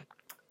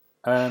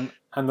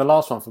 And the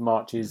last one for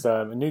March is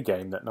a new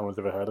game that no one's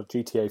ever heard of,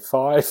 GTA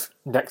 5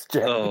 Next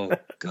Gen. Oh,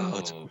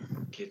 God. Oh,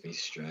 give me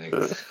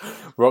strength.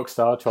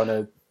 Rockstar trying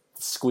to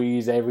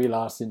squeeze every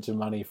last inch of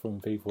money from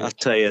people. I'll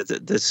tell you,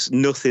 there's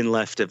nothing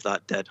left of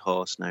that dead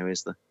horse now,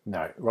 is there?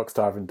 No,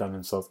 Rockstar haven't done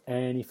themselves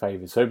any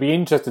favours. So it'd be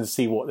interesting to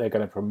see what they're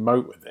going to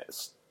promote with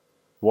this.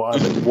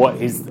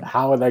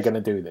 How are they going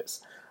to do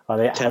this? Are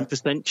they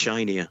 10%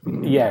 shinier.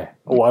 Yeah.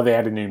 Or are they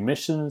adding new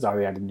missions? Are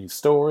they adding new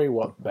story?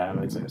 What the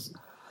hell is this?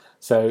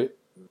 So,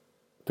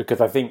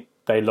 because I think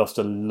they lost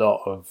a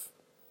lot of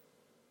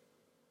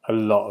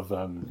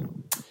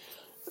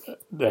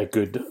their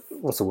good.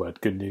 What's the word?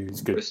 Good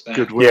news. Good. Respect.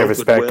 Goodwill. Yeah,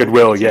 respect.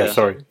 Goodwill. Yeah, Yeah.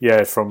 sorry.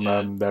 Yeah,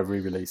 from their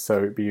re-release. So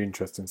it'd be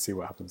interesting to see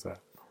what happens there.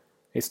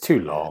 It's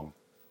too long.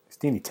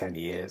 It's nearly 10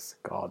 years.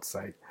 God's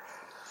sake.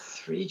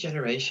 3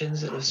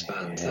 generations it was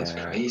spanned. That's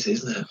crazy,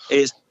 isn't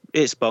it?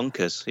 It's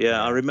bonkers.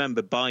 Yeah, I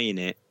remember buying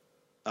it.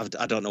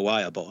 I don't know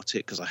why I bought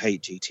it, because I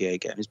hate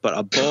GTA games, but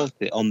I bought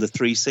it on the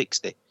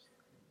 360.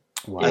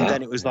 Wow. And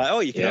then it was like,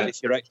 oh, you can have it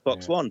for your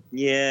Xbox Yeah. One.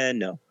 Yeah,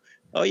 no.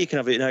 Oh, you can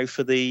have it now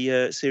for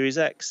the Series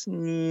X.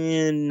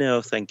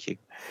 No, thank you.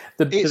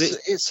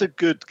 It's a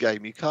good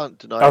game. You can't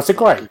deny. Oh, it's a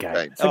great good game.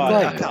 It's a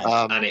great I game.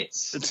 can't. And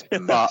it's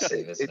But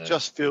massive, isn't it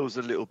just feels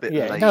a little bit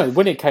late. No,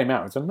 when it came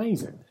out, it was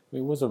amazing.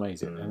 It was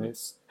amazing, and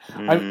it's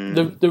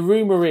the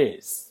rumor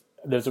is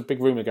there's a big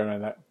rumor going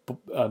around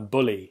that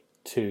Bully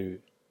 2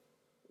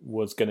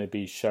 was going to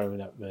be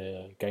shown at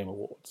the Game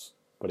Awards,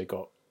 but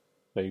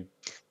they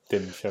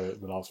didn't show it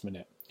at the last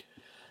minute.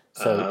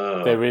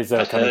 So there is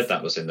a I heard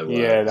that was in the works.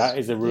 Yeah, that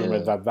is a rumor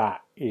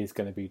that is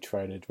going to be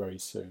trailered very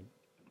soon.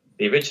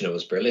 The original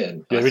was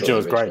brilliant. The I thought original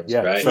was great.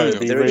 Yeah, great. so it'd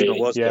be The original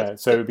was good.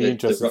 So it'd be the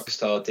interesting.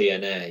 Rockstar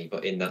DNA,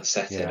 but in that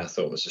setting, I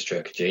thought was a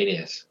stroke of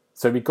genius.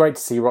 So it'd be great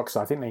to see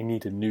Rockstar. I think they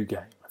need a new game.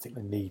 I think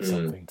they need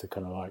something to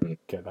kind of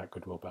get that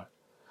goodwill back.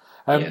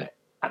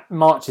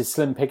 March is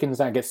slim pickings.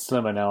 That gets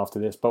slimmer now after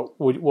this. But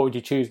what would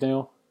you choose,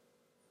 Neil?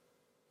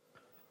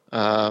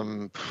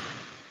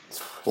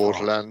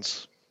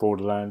 Borderlands.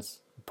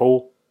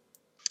 Paul?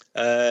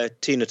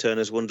 Tina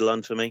Turner's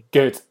Wonderland for me.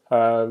 Good.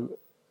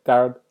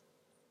 Darren?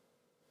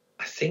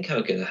 I think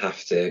I'm going to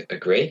have to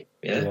agree.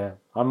 Yeah.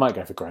 I might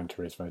go for Gran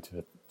Turismo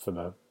for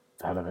the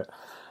hell of it.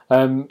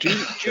 Do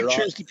you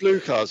choose the blue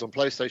cars on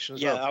PlayStation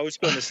as well? Yeah, I was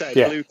going to say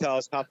Yeah. blue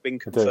cars have been I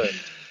do. confirmed.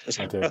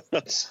 I do.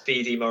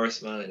 Speedy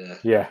Morris Minor.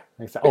 Yeah,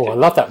 exactly. Oh, I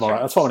love that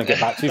Morris. That's what I want to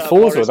get back to. That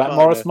Forza, Morris that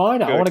Morris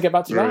Minor. Minor. I want to get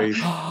back to Good.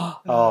 that.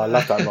 Oh, I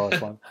love that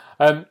Morris one.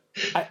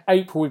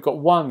 April, we've got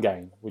one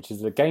game, which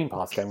is the Game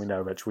Pass game we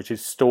know, Rich, which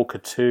is Stalker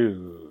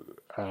 2,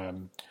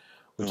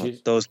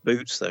 Those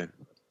boots, though.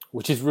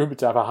 which is rumoured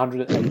to have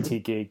 180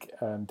 gig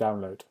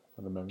download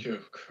at the moment. Oh,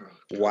 crap.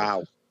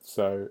 Wow.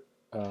 So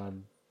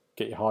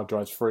get your hard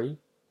drives free,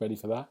 ready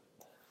for that.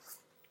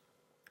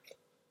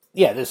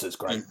 Yeah, this is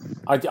great.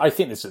 I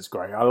think this is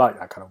great. I like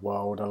that kind of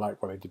world. I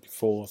like what they did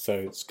before. So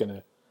it's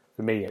gonna,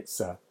 for me, it's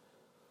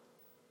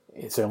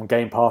on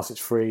Game Pass. It's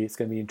free. It's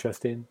gonna be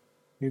interesting.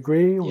 You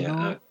agree or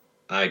not?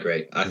 I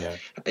agree.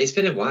 It's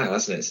been a while,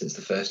 hasn't it, since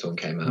the first one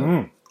came out?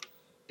 Mm.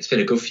 It's been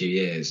a good few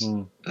years.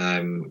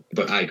 Mm.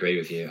 But I agree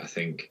with you. I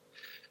think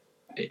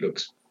it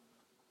looks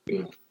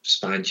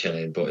spine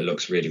chilling, but it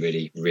looks really,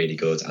 really, really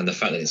good. And the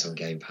fact that it's on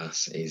Game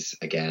Pass is,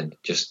 again,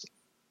 just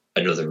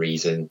another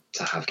reason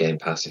to have Game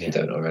Pass if you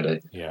don't already.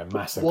 Yeah,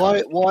 massive.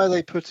 Why are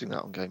they putting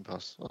that on Game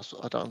Pass?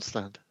 I don't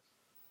understand.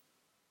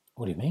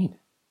 What do you mean?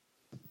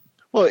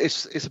 Well,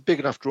 it's a big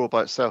enough draw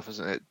by itself,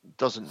 isn't it? It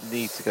doesn't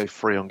need to go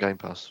free on Game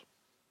Pass.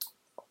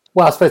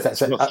 Well, I suppose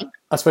that's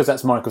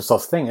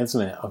Microsoft's thing,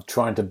 isn't it? Of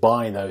trying to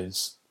buy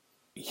those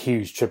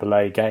huge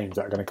AAA games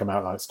that are going to come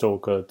out, like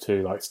Stalker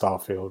 2, like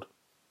Starfield,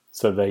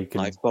 so they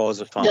can. Like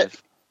Forza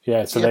 5.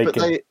 Yeah, so they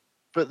can.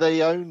 But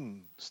they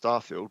own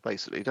Starfield,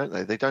 basically, don't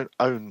they? They don't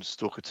own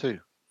Stalker 2,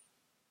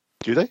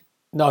 do they?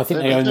 No, I think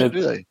they own do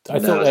they? I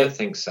don't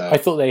think so. I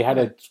thought they had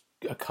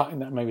a cut in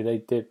that. Maybe they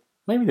did.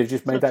 Maybe they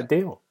just made that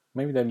deal.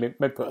 Maybe they gave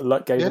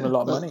them a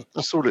lot of money.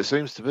 That's all it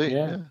seems to be.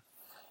 Yeah.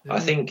 I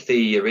think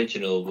the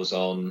original was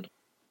on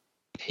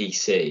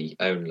PC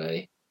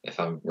only, if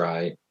I'm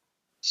right.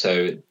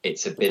 So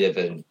it's a bit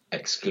of an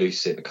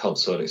exclusive, a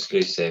console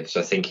exclusive. So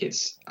I think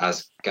it's,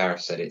 as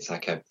Gareth said, it's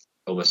like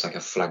almost like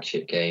a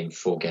flagship game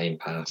for Game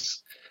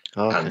Pass,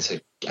 and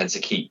to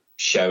keep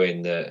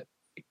showing the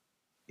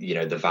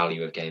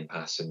value of Game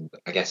Pass. And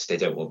I guess they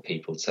don't want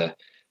people to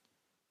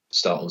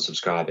start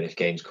unsubscribing if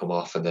games come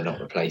off and they're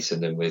not replacing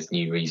them with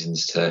new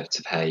reasons to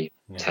pay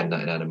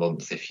 $10.99 a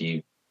month if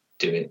you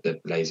do it the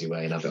lazy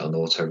way and have it on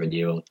auto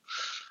renewal.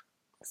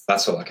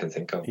 That's all I can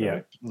think of.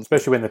 Yeah,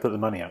 especially when they put the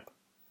money up.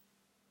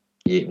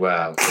 Yeah,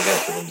 well, I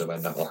guess I wonder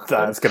when that will happen.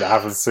 That's going to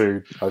happen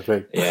soon, I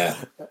think. Yeah.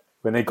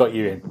 When they got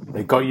you in.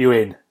 They got you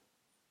in.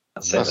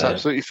 That's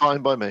absolutely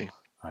fine by me.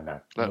 I know.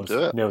 Let them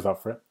do it. Neil's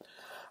up for it.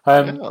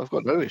 I've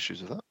got no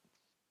issues with that.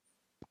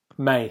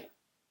 May.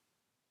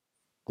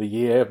 The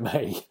year of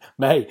May.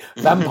 May.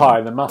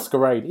 Vampire the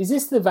Masquerade. Is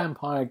this the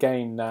vampire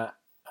game that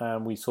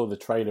we saw the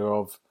trailer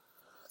of?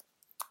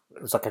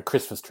 It was like a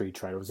Christmas tree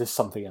trailer. Was this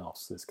something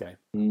else, this game?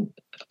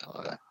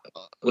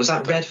 Was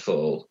that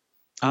Redfall?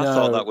 I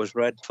thought that was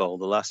Redfall,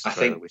 the last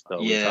trailer we saw.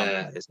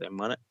 Yeah.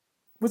 Wasn't it?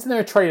 Wasn't there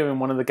a trailer in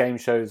one of the game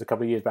shows a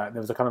couple of years back?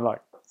 There was a kind of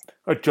like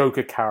a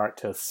Joker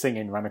character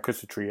singing around a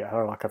Christmas tree. It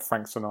had like a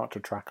Frank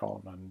Sinatra track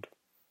on, and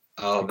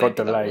it got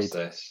delayed. That was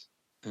this.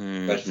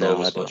 Redfall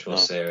was much more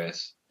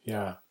serious.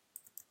 Yeah,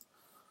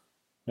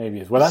 maybe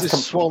it's well.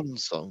 That's Swan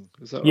Song.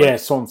 Is that right? Yeah,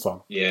 Swan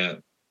Song. Yeah.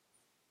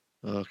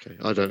 Okay,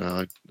 I don't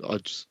know. I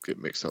just get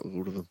mixed up with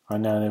all of them. I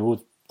know they're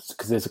all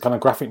because there's a kind of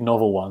graphic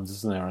novel ones,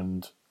 isn't there,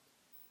 and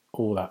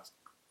all that.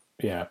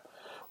 Yeah.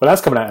 Well,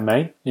 that's coming out in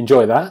May.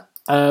 Enjoy that.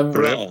 Yeah,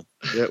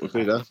 we'll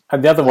do that.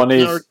 And the other one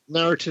is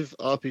narrative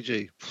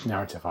RPG.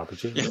 Narrative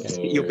RPG.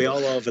 Yeah. You'll be all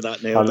over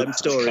that, Neil. Them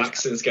stories.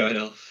 Klaxon's going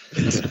off.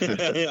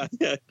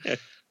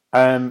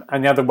 And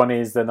the other one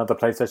is another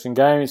PlayStation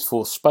game. It's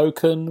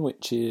Forspoken,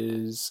 which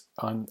is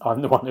I'm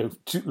the one who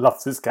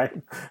loves this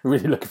game.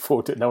 Really looking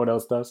forward to it. No one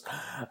else does.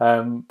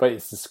 But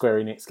it's a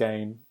Square Enix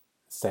game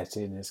set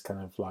in this kind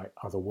of like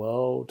other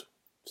world.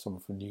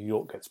 Someone from New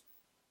York gets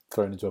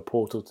thrown into a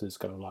portal to this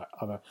kind of like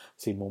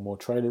see more and more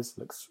trailers.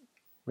 Looks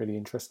really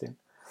interesting.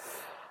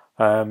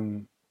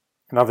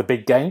 Another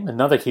big game,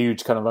 another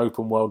huge kind of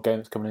open world game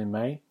that's coming in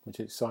May, which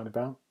I'm excited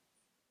about.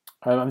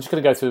 I'm just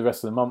going to go through the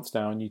rest of the months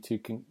now, and you three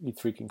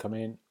can come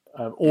in.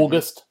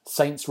 August,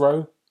 Saints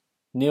Row.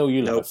 Neil,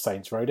 you love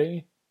Saints Row, don't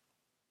you?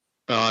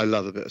 Oh, I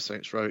love a bit of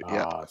Saints Row.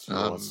 Yeah,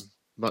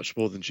 much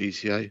more than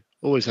GTA.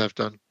 Always have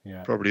done.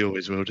 Yeah, probably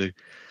always will do.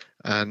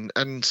 And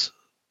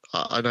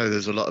I know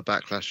there's a lot of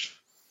backlash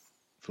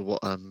for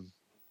what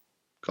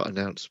got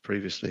announced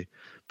previously,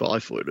 but I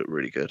thought it looked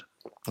really good.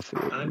 I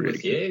thought it I'm really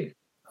with good. you.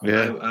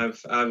 Yeah,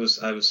 I was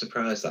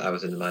surprised that I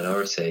was in the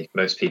minority.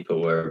 Most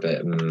people were a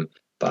bit,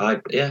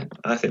 but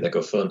I think they're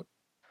good fun.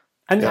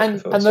 And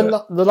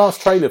the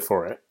last trailer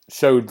for it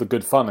showed the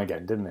good fun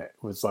again, didn't it?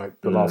 It was like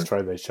the last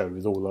trailer they showed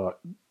was all that,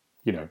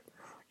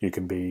 you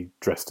can be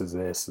dressed as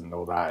this and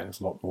all that, and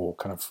it's a lot more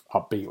kind of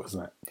upbeat,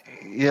 wasn't it?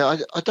 Yeah,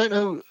 I don't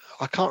know.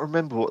 I can't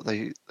remember what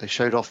they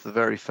showed off the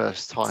very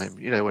first time.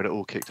 When it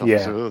all kicked off.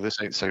 Yeah. So, this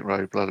ain't Saint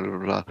Row, blah blah blah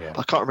blah. Yeah.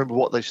 I can't remember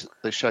what they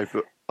showed,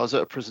 but I was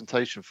at a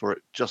presentation for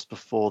it just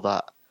before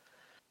that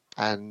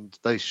and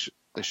they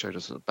showed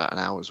us about an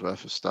hour's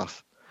worth of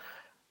stuff,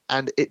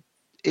 and it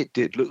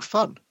did look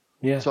fun.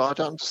 Yeah. So I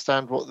don't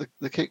understand what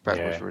the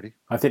kickback was really.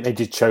 I think they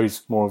just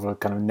chose more of a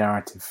kind of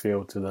narrative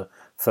feel to the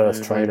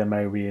first trailer,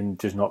 maybe, and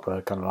just not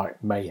the kind of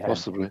like mayhem.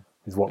 Possibly.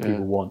 Is what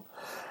people want.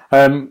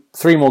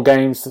 3 more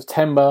games.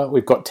 September,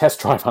 we've got Test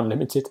Drive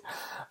Unlimited.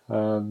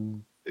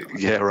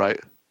 Yeah, right.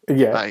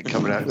 Yeah. That ain't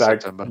coming out in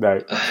September. No,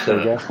 there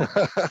we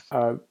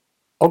go.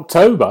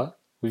 October,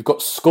 we've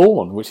got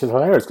Scorn, which is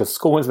hilarious because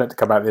Scorn is meant to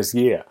come out this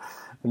year.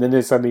 And then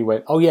they suddenly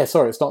went, oh yeah,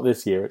 sorry, it's not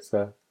this year, it's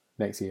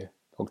next year,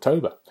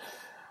 October.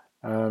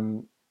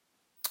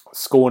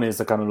 Scorn is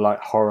a kind of like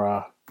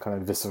horror,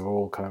 kind of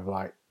visceral, kind of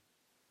like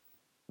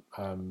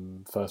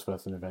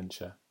first-person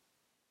adventure.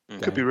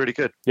 Could be really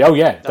good. Yeah, oh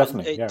yeah,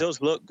 definitely. It does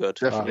look good.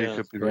 Definitely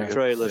could be really good.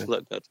 Trailers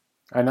look good.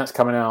 And that's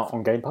coming out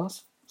on Game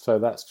Pass, so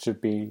that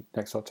should be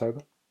next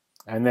October.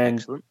 And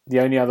then the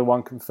only other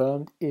one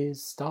confirmed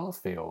is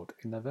Starfield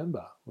in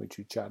November, which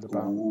you chatted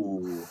about more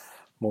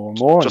and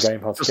more on Game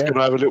Pass. Just going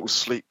to have a little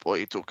sleep while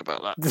you talk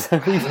about that.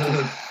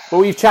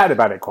 We've chatted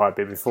about it quite a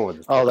bit before.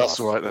 That's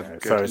all right then.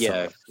 So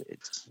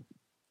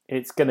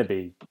it's going to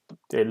be.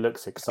 It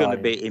looks exciting.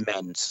 It's going to be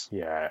immense.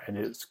 Yeah, and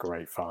it's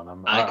great fun.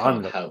 I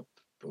can't help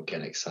but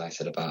get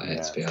excited about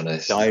it. To be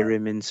honest,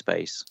 Skyrim in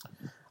space,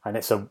 and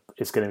it's going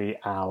to be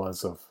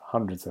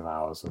hundreds of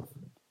hours of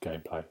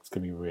gameplay. It's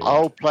going to be really.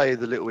 I'll play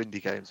the little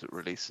indie games that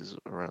releases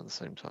around the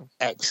same time.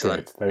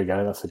 Excellent. Good. There we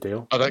go. That's a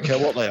deal. I don't care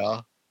what they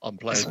are. I'm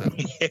playing them.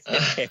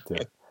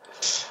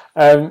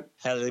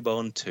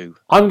 Hellbourne 2.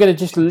 I'm going to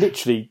just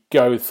literally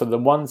go for the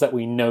ones that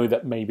we know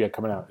that maybe are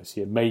coming out this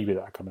year. Maybe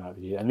that are coming out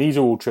this year, and these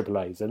are all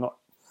AAAs. They're not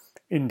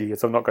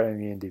indies. So I'm not going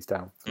any indies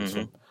down.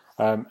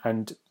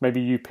 And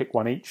maybe you pick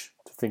one each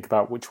to think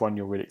about which one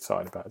you're really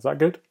excited about. Is that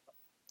good?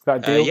 Is that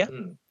a deal? Yeah.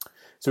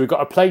 So we've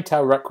got A Plague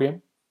Tale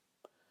Requiem,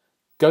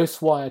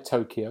 Ghostwire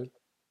Tokyo,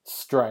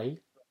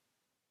 Stray,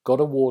 God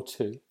of War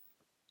 2,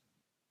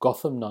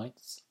 Gotham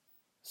Knights,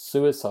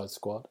 Suicide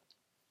Squad,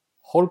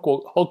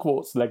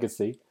 Hogwarts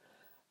Legacy,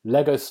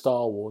 Lego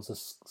Star Wars: A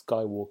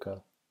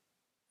Skywalker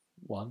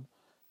 1,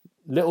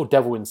 Little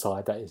Devil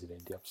Inside, that is an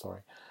indie, I'm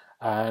sorry,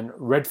 and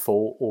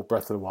Redfall or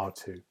Breath of the Wild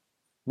 2.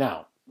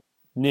 Now,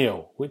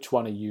 Neil, which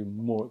one are you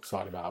more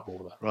excited about of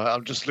all that? Right,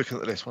 I'm just looking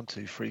at the list. 1,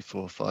 2, 3,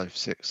 4, 5,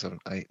 6, 7,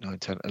 8, 9,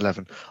 10,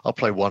 11. I'll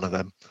play one of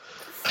them.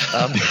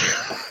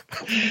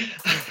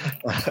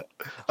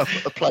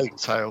 A Plague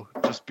Tale,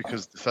 just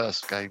because the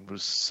first game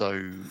was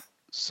so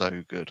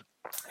good.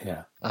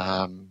 Yeah.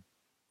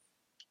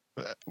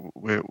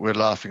 We're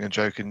laughing and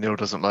joking. Neil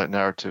doesn't like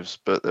narratives,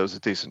 but there was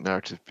a decent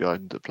narrative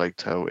behind the Plague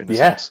Tale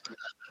Innocence.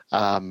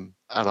 And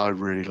I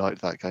really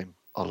liked that game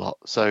a lot.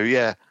 So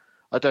yeah,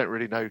 I don't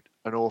really know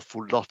an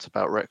awful lot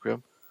about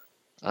Requiem.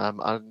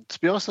 And to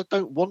be honest, I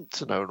don't want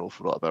to know an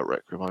awful lot about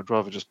Requiem. I'd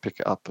rather just pick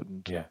it up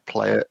and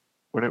play it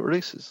when it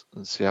releases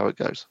and see how it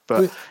goes.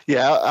 But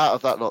yeah, out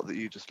of that lot that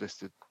you just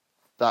listed,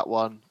 that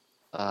one,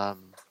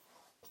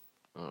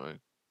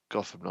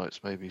 Gotham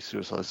Knights maybe,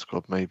 Suicide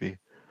Squad maybe,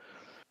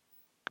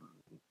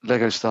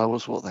 Lego Star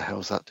Wars, what the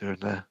hell's that doing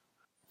there?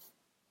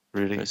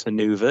 Really? It's a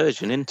new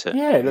version, isn't it?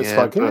 Yeah, it looks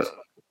quite good.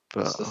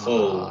 But it's the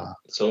full,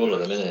 it's all of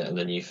them, isn't it? And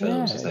the new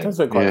films. Yeah, it does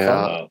look quite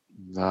fun.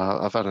 No,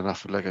 I've had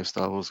enough of Lego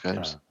Star Wars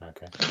games. Oh,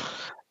 okay.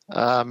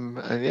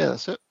 And yeah,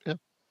 that's it. Yeah,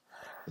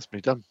 that's me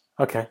done.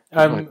 Okay.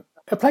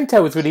 A Plague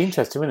Tale was really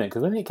interesting, wasn't it?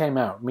 Because when it came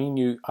out, me and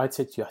you, I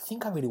said to you, I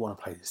think I really want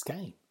to play this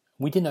game.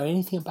 We didn't know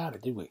anything about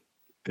it, did we?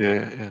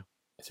 Yeah.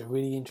 It's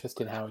really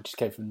interesting how it just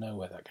came from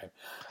nowhere, that game.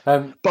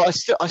 But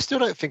I still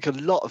don't think a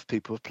lot of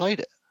people have played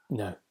it.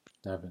 No,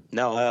 I haven't.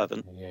 No, I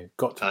haven't. Yeah,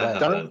 got to play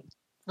it.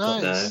 No,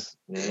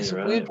 it's a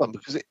weird one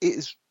because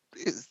it's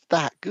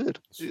that good.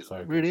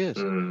 It really is.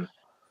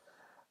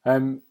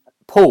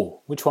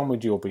 Paul, which one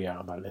would you be out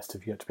on that list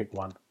if you had to pick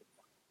one?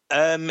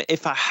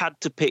 If I had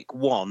to pick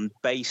one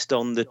based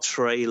on the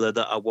trailer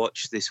that I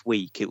watched this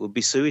week, it would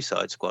be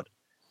Suicide Squad.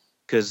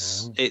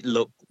 Because it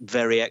looked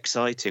very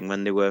exciting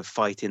when they were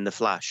fighting the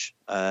Flash.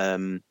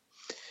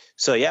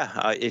 So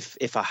yeah,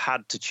 if I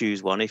had to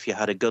choose one, if you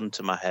had a gun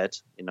to my head,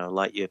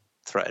 like you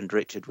threatened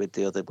Richard with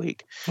the other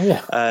week,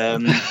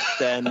 then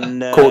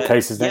court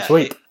cases next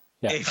week.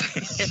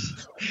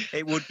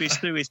 It would be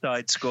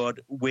Suicide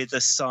Squad with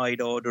a side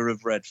order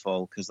of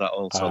Redfall, because that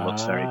also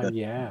looks very good.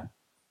 Yeah,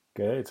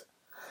 good.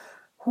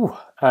 Whew.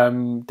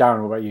 Darren,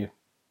 what about you?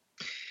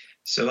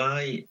 So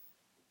I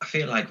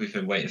feel like we've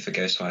been waiting for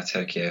Ghostwire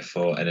Tokyo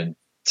for an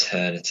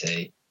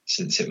eternity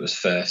since it was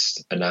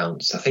first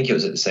announced. I think it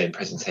was at the same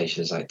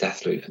presentation as like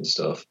Deathloop and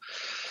stuff.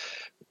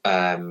 So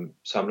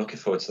I'm looking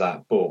forward to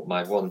that. But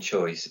my one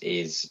choice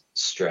is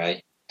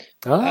Stray.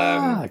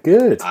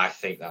 Good. I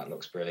think that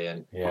looks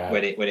brilliant. Yeah.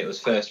 When it was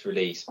first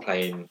released,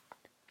 playing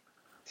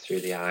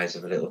through the eyes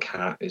of a little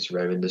cat who's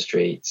roaming the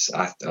streets,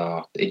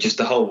 it just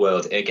the whole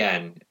world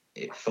again.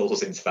 It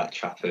falls into that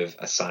trap of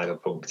a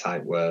cyberpunk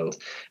type world,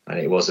 and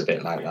it was a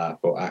bit like that,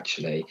 but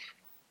actually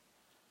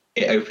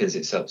it opens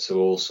it up to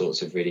all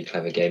sorts of really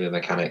clever gaming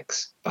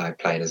mechanics by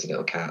playing as a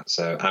little cat.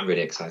 So I'm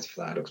really excited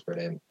for that. It looks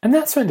brilliant. And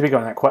that's meant to be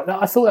going out quite.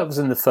 I thought that was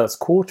in the first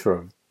quarter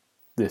of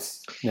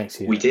this next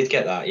year? We did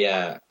get that,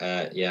 yeah,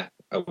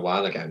 a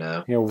while ago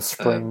now. Yeah, or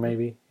spring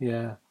maybe.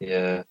 Yeah.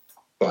 Yeah,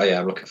 but yeah,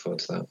 I'm looking forward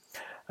to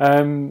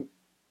that.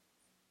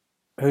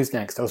 Who's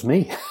next? That was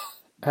me.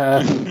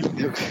 Gareth,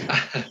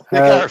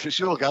 it's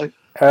your go.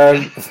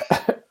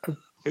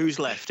 Who's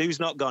left? Who's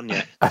not gone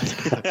yet?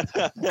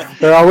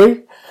 Where are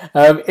we?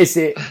 Is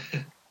it?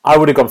 I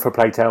would have gone for a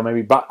Plague Tale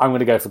maybe, but I'm going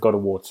to go for God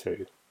of War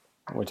 2,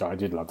 which I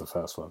did love the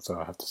first one, so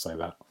I have to say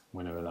that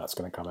whenever that's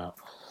going to come out.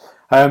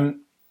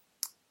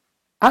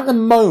 At the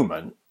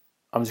moment,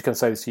 I'm just going to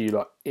say this to you: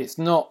 like, it's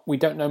not. We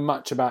don't know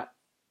much about.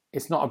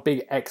 It's not a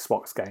big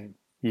Xbox game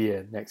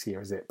year next year,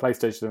 is it?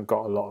 PlayStation have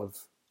got a lot of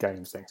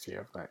games next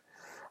year, haven't they?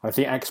 I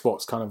think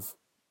Xbox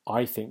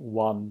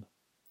won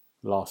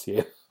last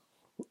year.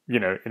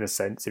 In a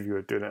sense, if you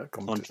were doing a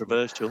competition.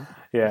 Controversial.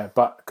 Yeah,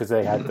 but because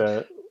they had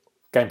the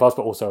Game Pass,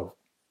 but also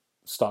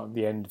starting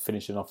the end,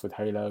 finishing off with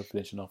Halo,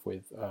 finishing off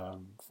with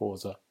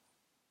Forza.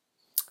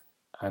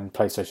 And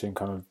PlayStation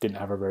kind of didn't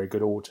have a very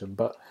good autumn,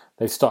 but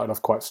they started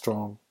off quite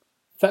strong.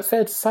 Is that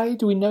fair to say?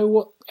 Do we know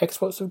what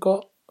Xbox have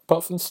got,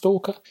 apart from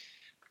Stalker?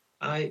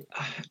 I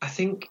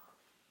think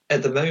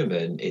at the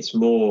moment it's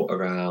more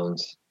around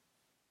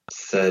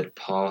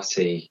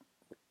third-party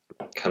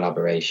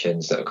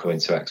collaborations that are coming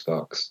to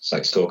Xbox. It's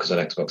like Stalker's on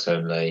Xbox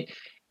only.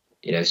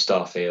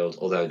 Starfield,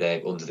 although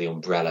they're under the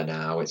umbrella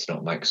now, it's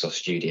not Microsoft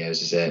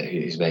Studios, is it,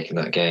 who's making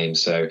that game?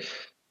 So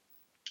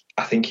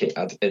I think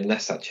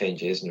unless that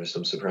changes and there are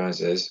some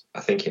surprises,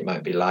 I think it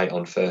might be light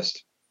on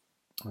first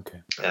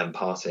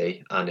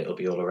party, and it'll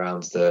be all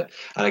around I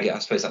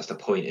suppose that's the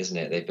point, isn't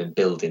it? They've been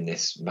building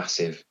this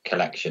massive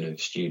collection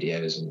of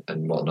studios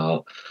and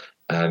whatnot.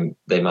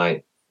 They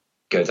might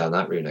go down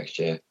that route next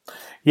year.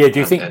 Yeah,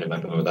 do you think? And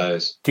remember one of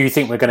those. Do you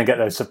think we're going to get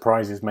those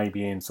surprises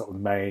maybe in sort of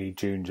May,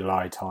 June,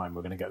 July time?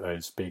 We're going to get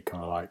those big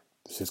kind of like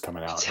this is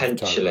coming out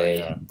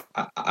potentially.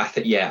 I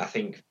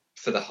think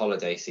for the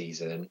holiday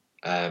season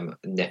in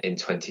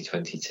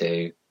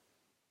 2022,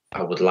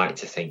 I would like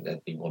to think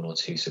there'd be one or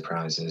two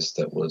surprises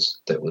that would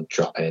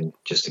drop in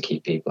just to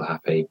keep people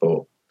happy,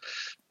 but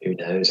who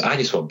knows? I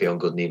just want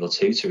Beyond Good and Evil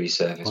 2 to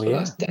resurface, but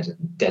that's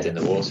dead in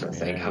the water. I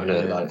think haven't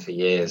heard about it for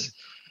years.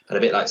 And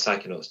a bit like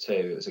Psychonauts 2,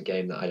 it was a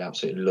game that I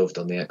absolutely loved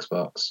on the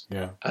Xbox.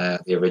 Yeah.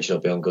 The original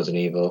Beyond Good and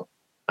Evil.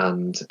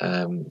 And,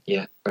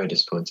 very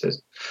disappointed.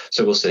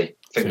 So we'll see.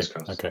 Fingers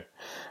crossed. Okay.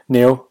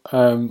 Neil,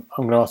 I'm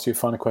going to ask you a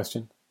final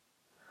question.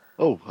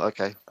 Oh,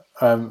 okay.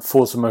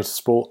 Forza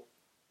Motorsport,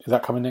 is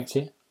that coming next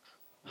year?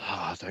 Oh,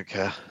 I don't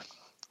care.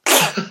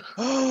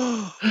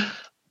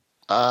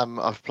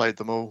 I've played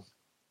them all.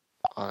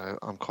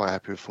 I'm quite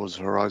happy with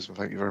Forza Horizon,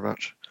 thank you very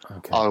much.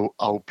 Okay.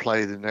 I'll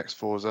play the next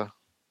Forza,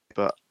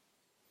 but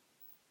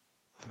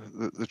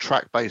the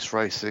track-based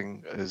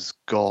racing is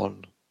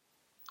gone.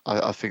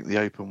 I think the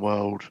open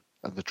world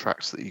and the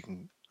tracks that you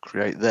can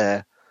create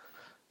there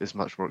is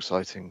much more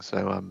exciting.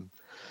 So,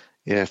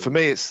 for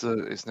me, it's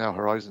now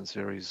Horizon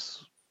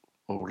series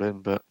all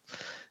in. But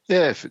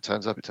yeah, if it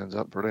turns up,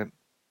 brilliant.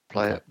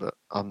 Play it, but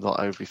I'm not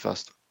overly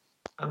fussed.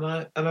 Am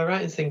I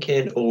right in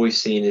thinking all we've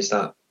seen is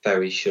that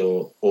very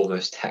short,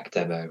 almost tech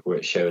demo where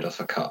it showed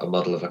off a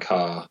model of a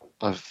car?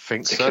 I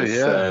think to so,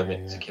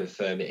 to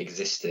confirm it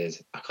existed.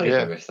 I can't even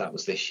remember if that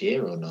was this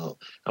year or not.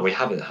 And we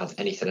haven't had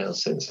anything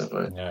else since, have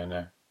we?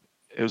 No.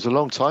 It was a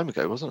long time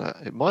ago, wasn't it?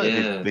 It might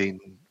have even been.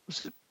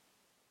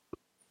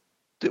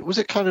 Was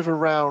it kind of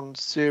around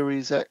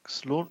Series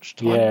X launch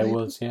time? Yeah, maybe? It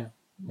was. Yeah.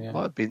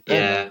 Might have been.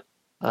 Yeah.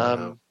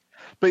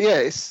 But yeah,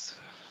 it's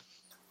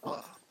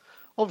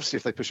obviously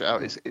if they push it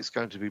out, it's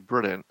going to be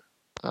brilliant.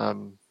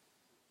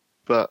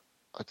 But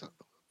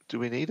do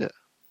we need it?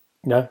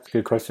 No, it's a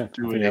good question.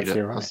 Do we need it?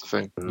 Right. That's the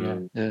thing.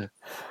 Yeah.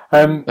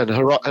 And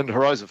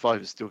Horizon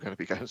 5 is still going to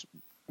be going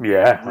really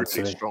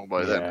absolutely. strong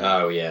by then.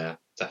 Oh yeah,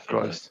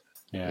 definitely. Christ.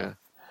 Yeah.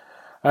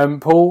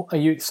 Paul, are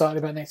you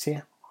excited about next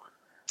year?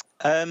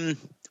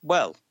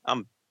 Well,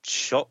 I'm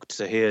shocked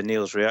to hear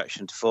Neil's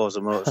reaction to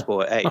Forza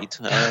Motorsport 8.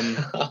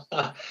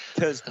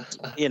 Because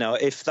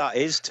if that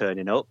is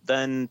turning up,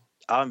 then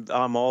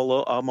I'm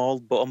all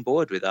but on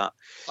board with that.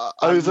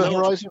 Over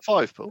Horizon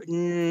 5, Paul?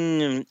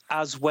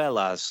 As well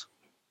as.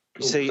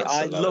 Ooh, See,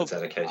 I love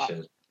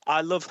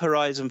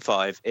Horizon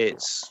 5.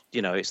 It's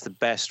it's the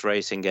best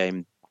racing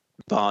game,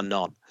 bar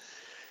none.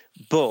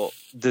 But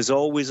there's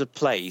always a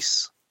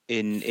place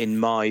in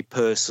my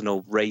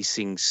personal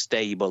racing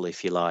stable,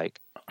 if you like,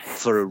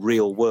 for a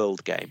real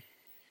world game.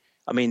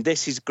 I mean,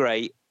 this is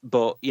great,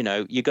 but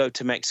you go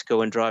to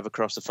Mexico and drive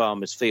across a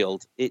farmer's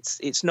field,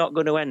 it's not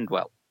going to end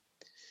well.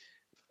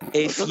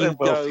 If you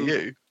go, for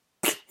you.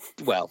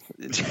 Well,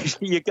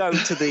 you go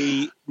to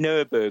the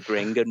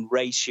Nürburgring and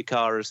race your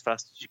car as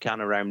fast as you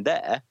can around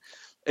there.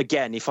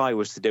 Again, if I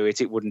was to do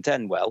it, it wouldn't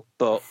end well.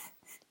 But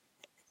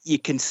you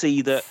can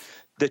see that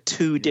the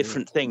two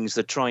different things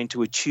they're trying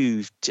to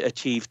achieve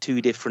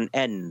two different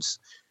ends.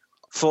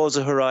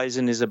 Forza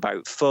Horizon is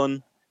about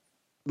fun.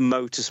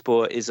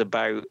 Motorsport is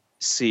about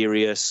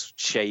serious,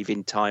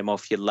 shaving time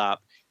off your lap,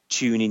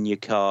 tuning your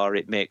car.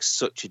 It makes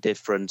such a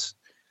difference.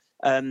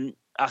 I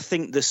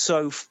think they're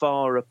so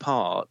far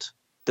apart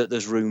that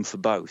there's room for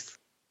both.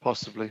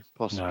 Possibly.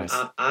 Nice.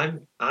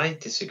 I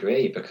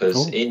disagree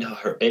because Ooh. in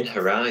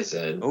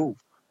Horizon, Oh,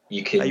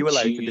 you can are you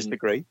allowed to tune.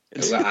 disagree?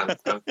 Well,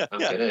 I'm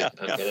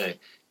gonna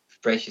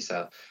brace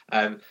yourself.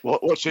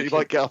 Watch it. You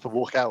might get up and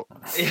walk out.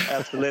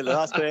 Absolutely,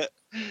 that's it.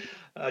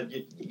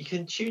 You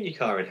can tune your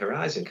car in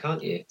Horizon,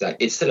 can't you? Like,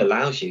 it still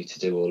allows you to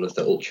do all of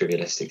the ultra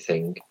realistic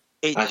thing.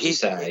 As you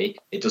say,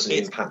 it doesn't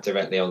impact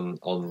directly on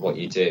what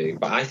you do.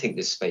 But I think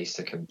there's space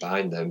to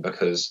combine them,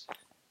 because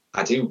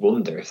I do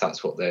wonder if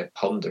that's what they're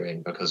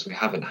pondering, because we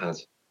haven't had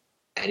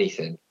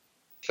anything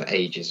for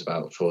ages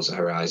about Forza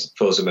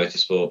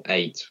Motorsport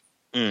 8.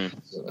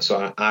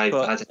 So I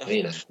don't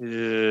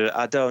know.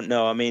 I don't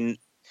know. I mean,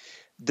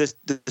 there's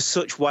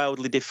such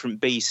wildly different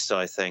beasts,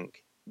 I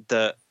think,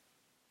 that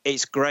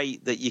it's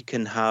great that you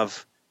can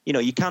have,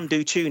 you can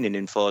do tuning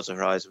in Forza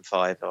Horizon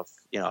 5.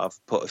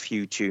 I've put a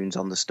few tunes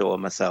on the store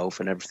myself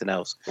and everything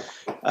else.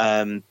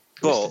 Mr.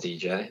 But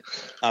DJ.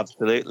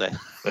 Absolutely.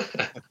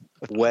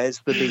 Where's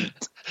the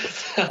beat?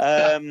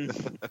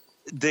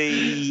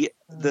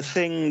 The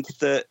thing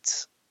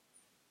that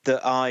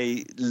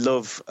I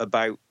love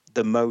about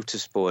the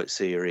Motorsport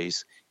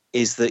series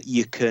is that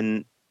you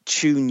can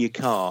tune your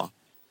car,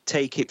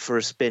 take it for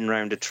a spin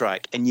round a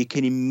track, and you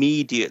can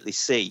immediately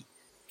see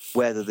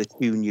whether the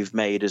tune you've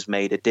made has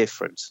made a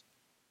difference.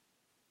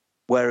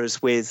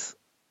 Whereas with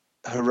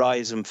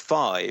Horizon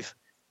 5,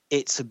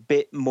 it's a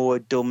bit more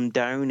dumbed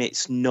down.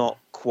 It's not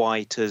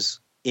quite as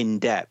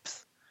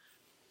in-depth.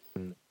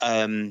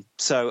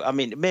 So, I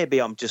mean,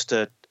 maybe I'm just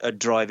a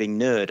driving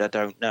nerd, I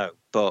don't know.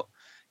 But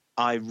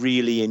I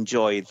really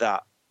enjoy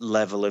that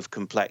level of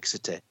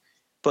complexity.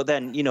 But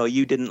then,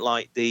 you didn't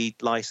like the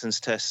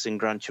license tests in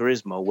Gran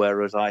Turismo,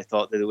 whereas I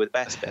thought they were the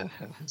best bit.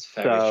 It's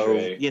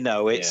very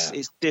true.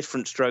 It's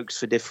different strokes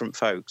for different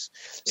folks.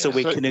 So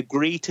we can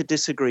agree to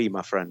disagree,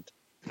 my friend.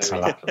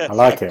 I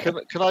like it.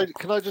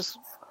 Can I just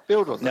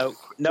build on that?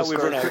 No, we've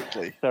run out.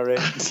 Quickly. Sorry.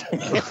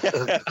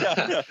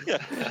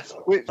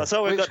 That's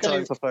all we've got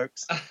time for,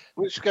 folks.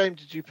 Which game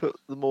did you put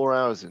the more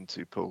hours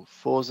into, Paul?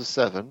 Forza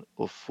 7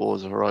 or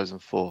Forza Horizon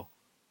 4?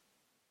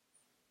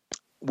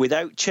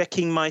 Without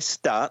checking my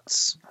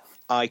stats,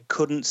 I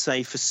couldn't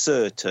say for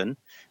certain,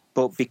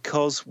 but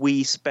because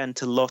we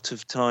spent a lot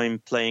of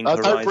time playing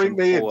Horizon 4... Don't bring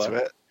me into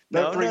it.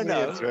 No.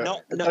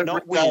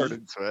 Not we.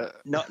 Into it.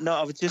 No,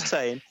 I was just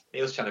saying...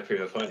 Neil's trying to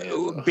prove a point here.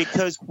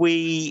 Because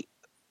we,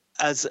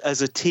 as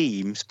a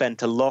team,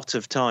 spent a lot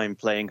of time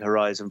playing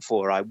Horizon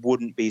 4, I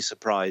wouldn't be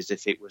surprised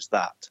if it was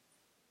that.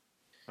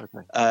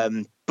 Okay.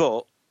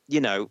 But,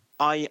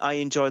 I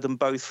enjoy them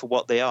both for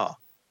what they are.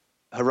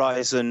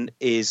 Horizon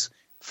is...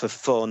 for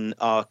fun,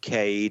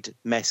 arcade,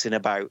 messing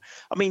about.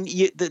 I mean,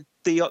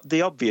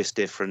 the obvious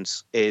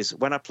difference is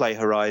when I play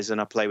Horizon,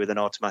 I play with an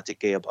automatic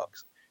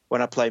gearbox.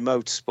 When I play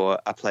Motorsport,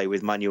 I play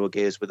with manual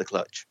gears with a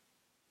clutch,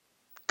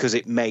 because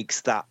it makes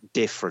that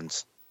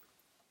difference.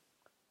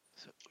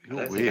 I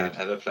don't think I've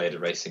ever played a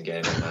racing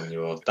game on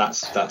manual.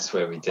 That's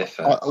where we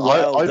differ.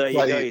 There you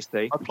go, you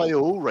see. I play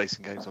all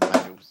racing games on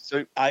manual.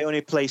 So I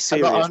only play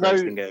serious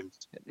racing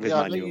games with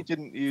manual. I know you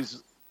didn't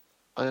use...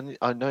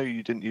 I know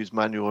you didn't use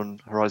manual on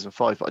Horizon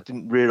 5, but I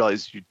didn't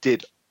realise you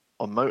did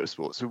on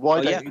Motorsport. So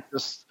why don't you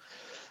just...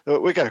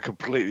 We're going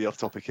completely off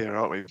topic here,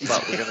 aren't we?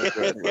 But we're going to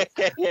do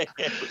it anyway.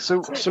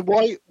 So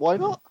why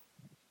not?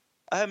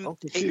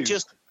 It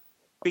just...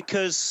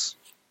 Because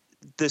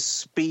the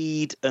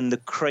speed and the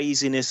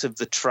craziness of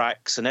the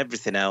tracks and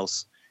everything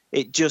else,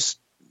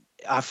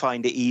 I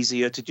find it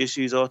easier to just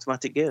use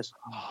automatic gears.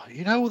 Oh,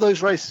 all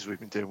those races we've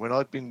been doing when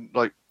I've been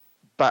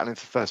battling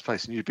for first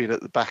place and you've been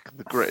at the back of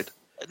the grid.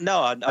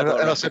 No, I don't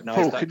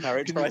recognise that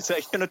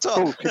characterisation at all.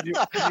 Paul, can you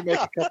make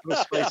a couple of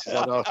spaces?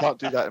 I know I can't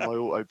do that in my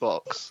auto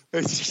box.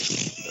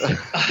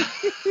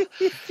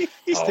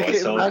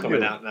 It's all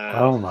coming out now.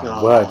 Oh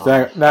my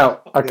word!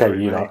 Now,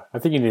 okay, you lot. I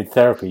think you need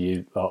therapy,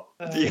 you lot.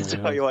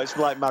 It's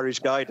like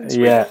marriage guidance.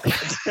 Yeah.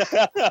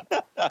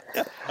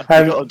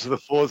 Got onto the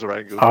Forza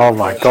angle. Oh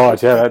my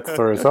god! Yeah, that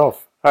threw us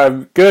off.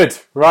 Good,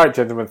 right,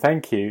 gentlemen.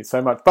 Thank you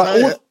so much.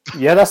 But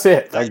that's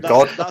it. Thank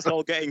God. That's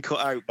all getting cut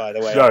out, by the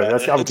way. No,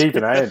 I'm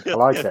keeping it in. I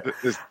like it.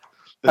 There's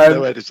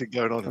no editing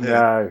going on here.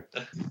 No.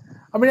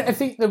 I mean, I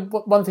think the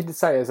one thing to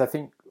say is I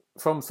think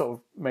from sort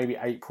of maybe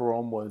April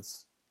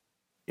onwards,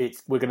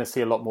 we're going to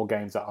see a lot more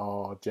games that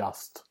are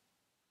just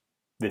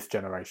this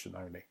generation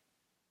only.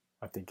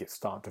 I think it's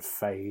starting to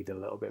fade a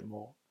little bit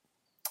more.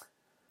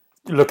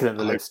 Looking at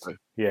the list,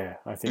 yeah,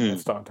 I think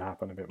that's starting to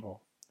happen a bit more,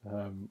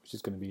 which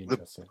is going to be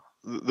interesting.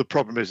 The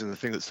problem is, and the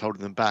thing that's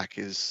holding them back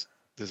is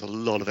there's a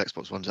lot of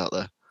Xbox Ones out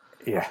there.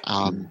 Yeah.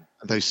 And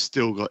they've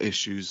still got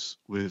issues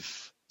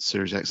with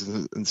Series X,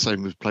 and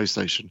same with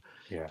PlayStation.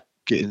 Yeah.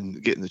 Getting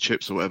the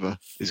chips or whatever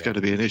is going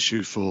to be an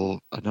issue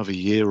for another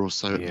year or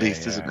so at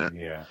least, isn't it?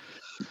 Yeah.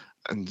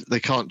 And they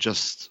can't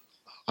just...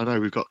 I know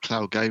we've got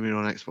cloud gaming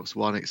on Xbox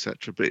One,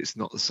 etc., but it's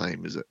not the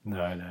same, is it?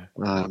 No.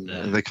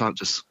 And they can't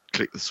just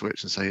click the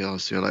switch and say, "Oh,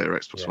 see you later,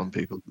 Xbox One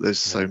people." There's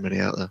so many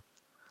out there.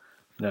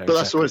 No, but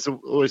that's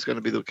always going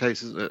to be the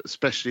case, isn't it?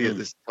 Especially at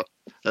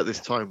this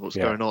time, what's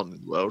going on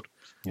in the world.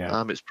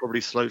 Yeah. It's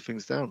probably slowed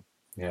things down.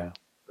 Yeah.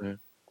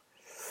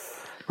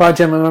 Right,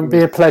 gentlemen, it'll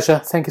be a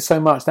pleasure. Thank you so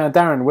much. Now,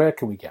 Darren, where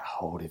can we get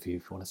hold of you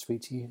if you want to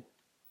speak to you?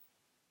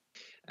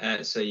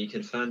 So you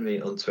can find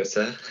me on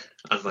Twitter,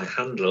 and my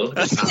handle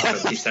is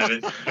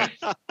 @27.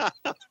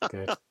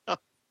 Good.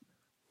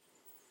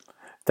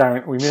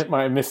 Darren, we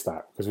might have missed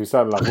that because we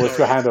started like, what's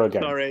your handle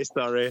again? Sorry.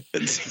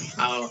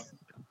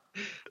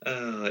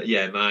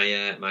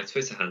 My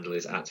Twitter handle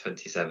is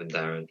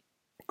 @27Darren.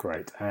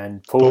 Great.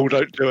 And Paul,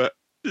 don't do it.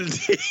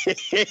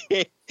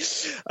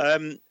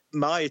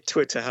 My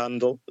Twitter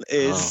handle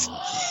is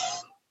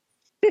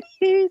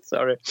is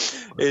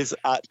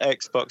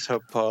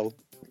 @XboxHubPaul.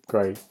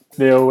 Great.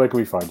 Neil, where can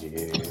we find you?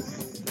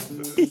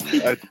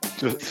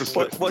 Just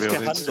look for me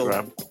on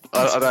Instagram.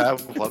 I don't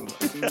have one.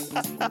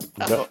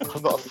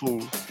 I'm not a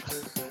fool.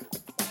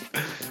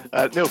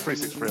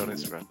 Neil363 on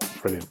Instagram.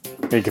 Brilliant.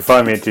 You can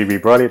find me at GB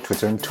Briley at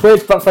Twitter and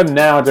Twitch. But for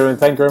now, Darren,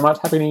 thank you very much.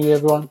 Happy New Year,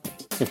 everyone.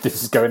 If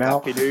this is going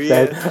out. Happy New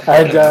Year.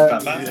 And, yeah.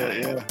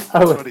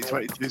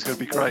 2022 is going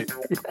to be great.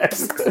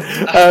 Yes.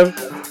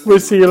 We'll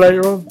see you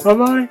later on.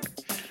 Bye-bye.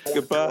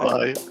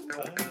 Goodbye. Bye.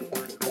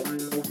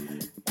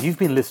 You've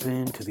been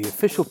listening to the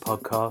official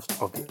podcast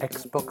of the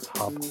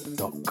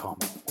XboxHub.com.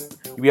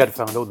 You'll be able to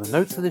find all the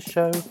notes of this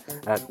show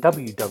at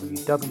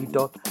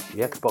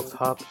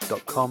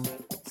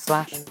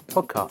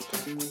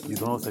www.thexboxhub.com/podcast. You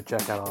can also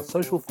check out our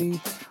social feeds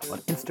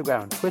on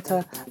Instagram and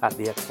Twitter at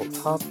the Xbox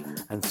Hub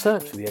and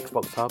search for the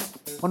Xbox Hub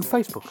on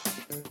Facebook.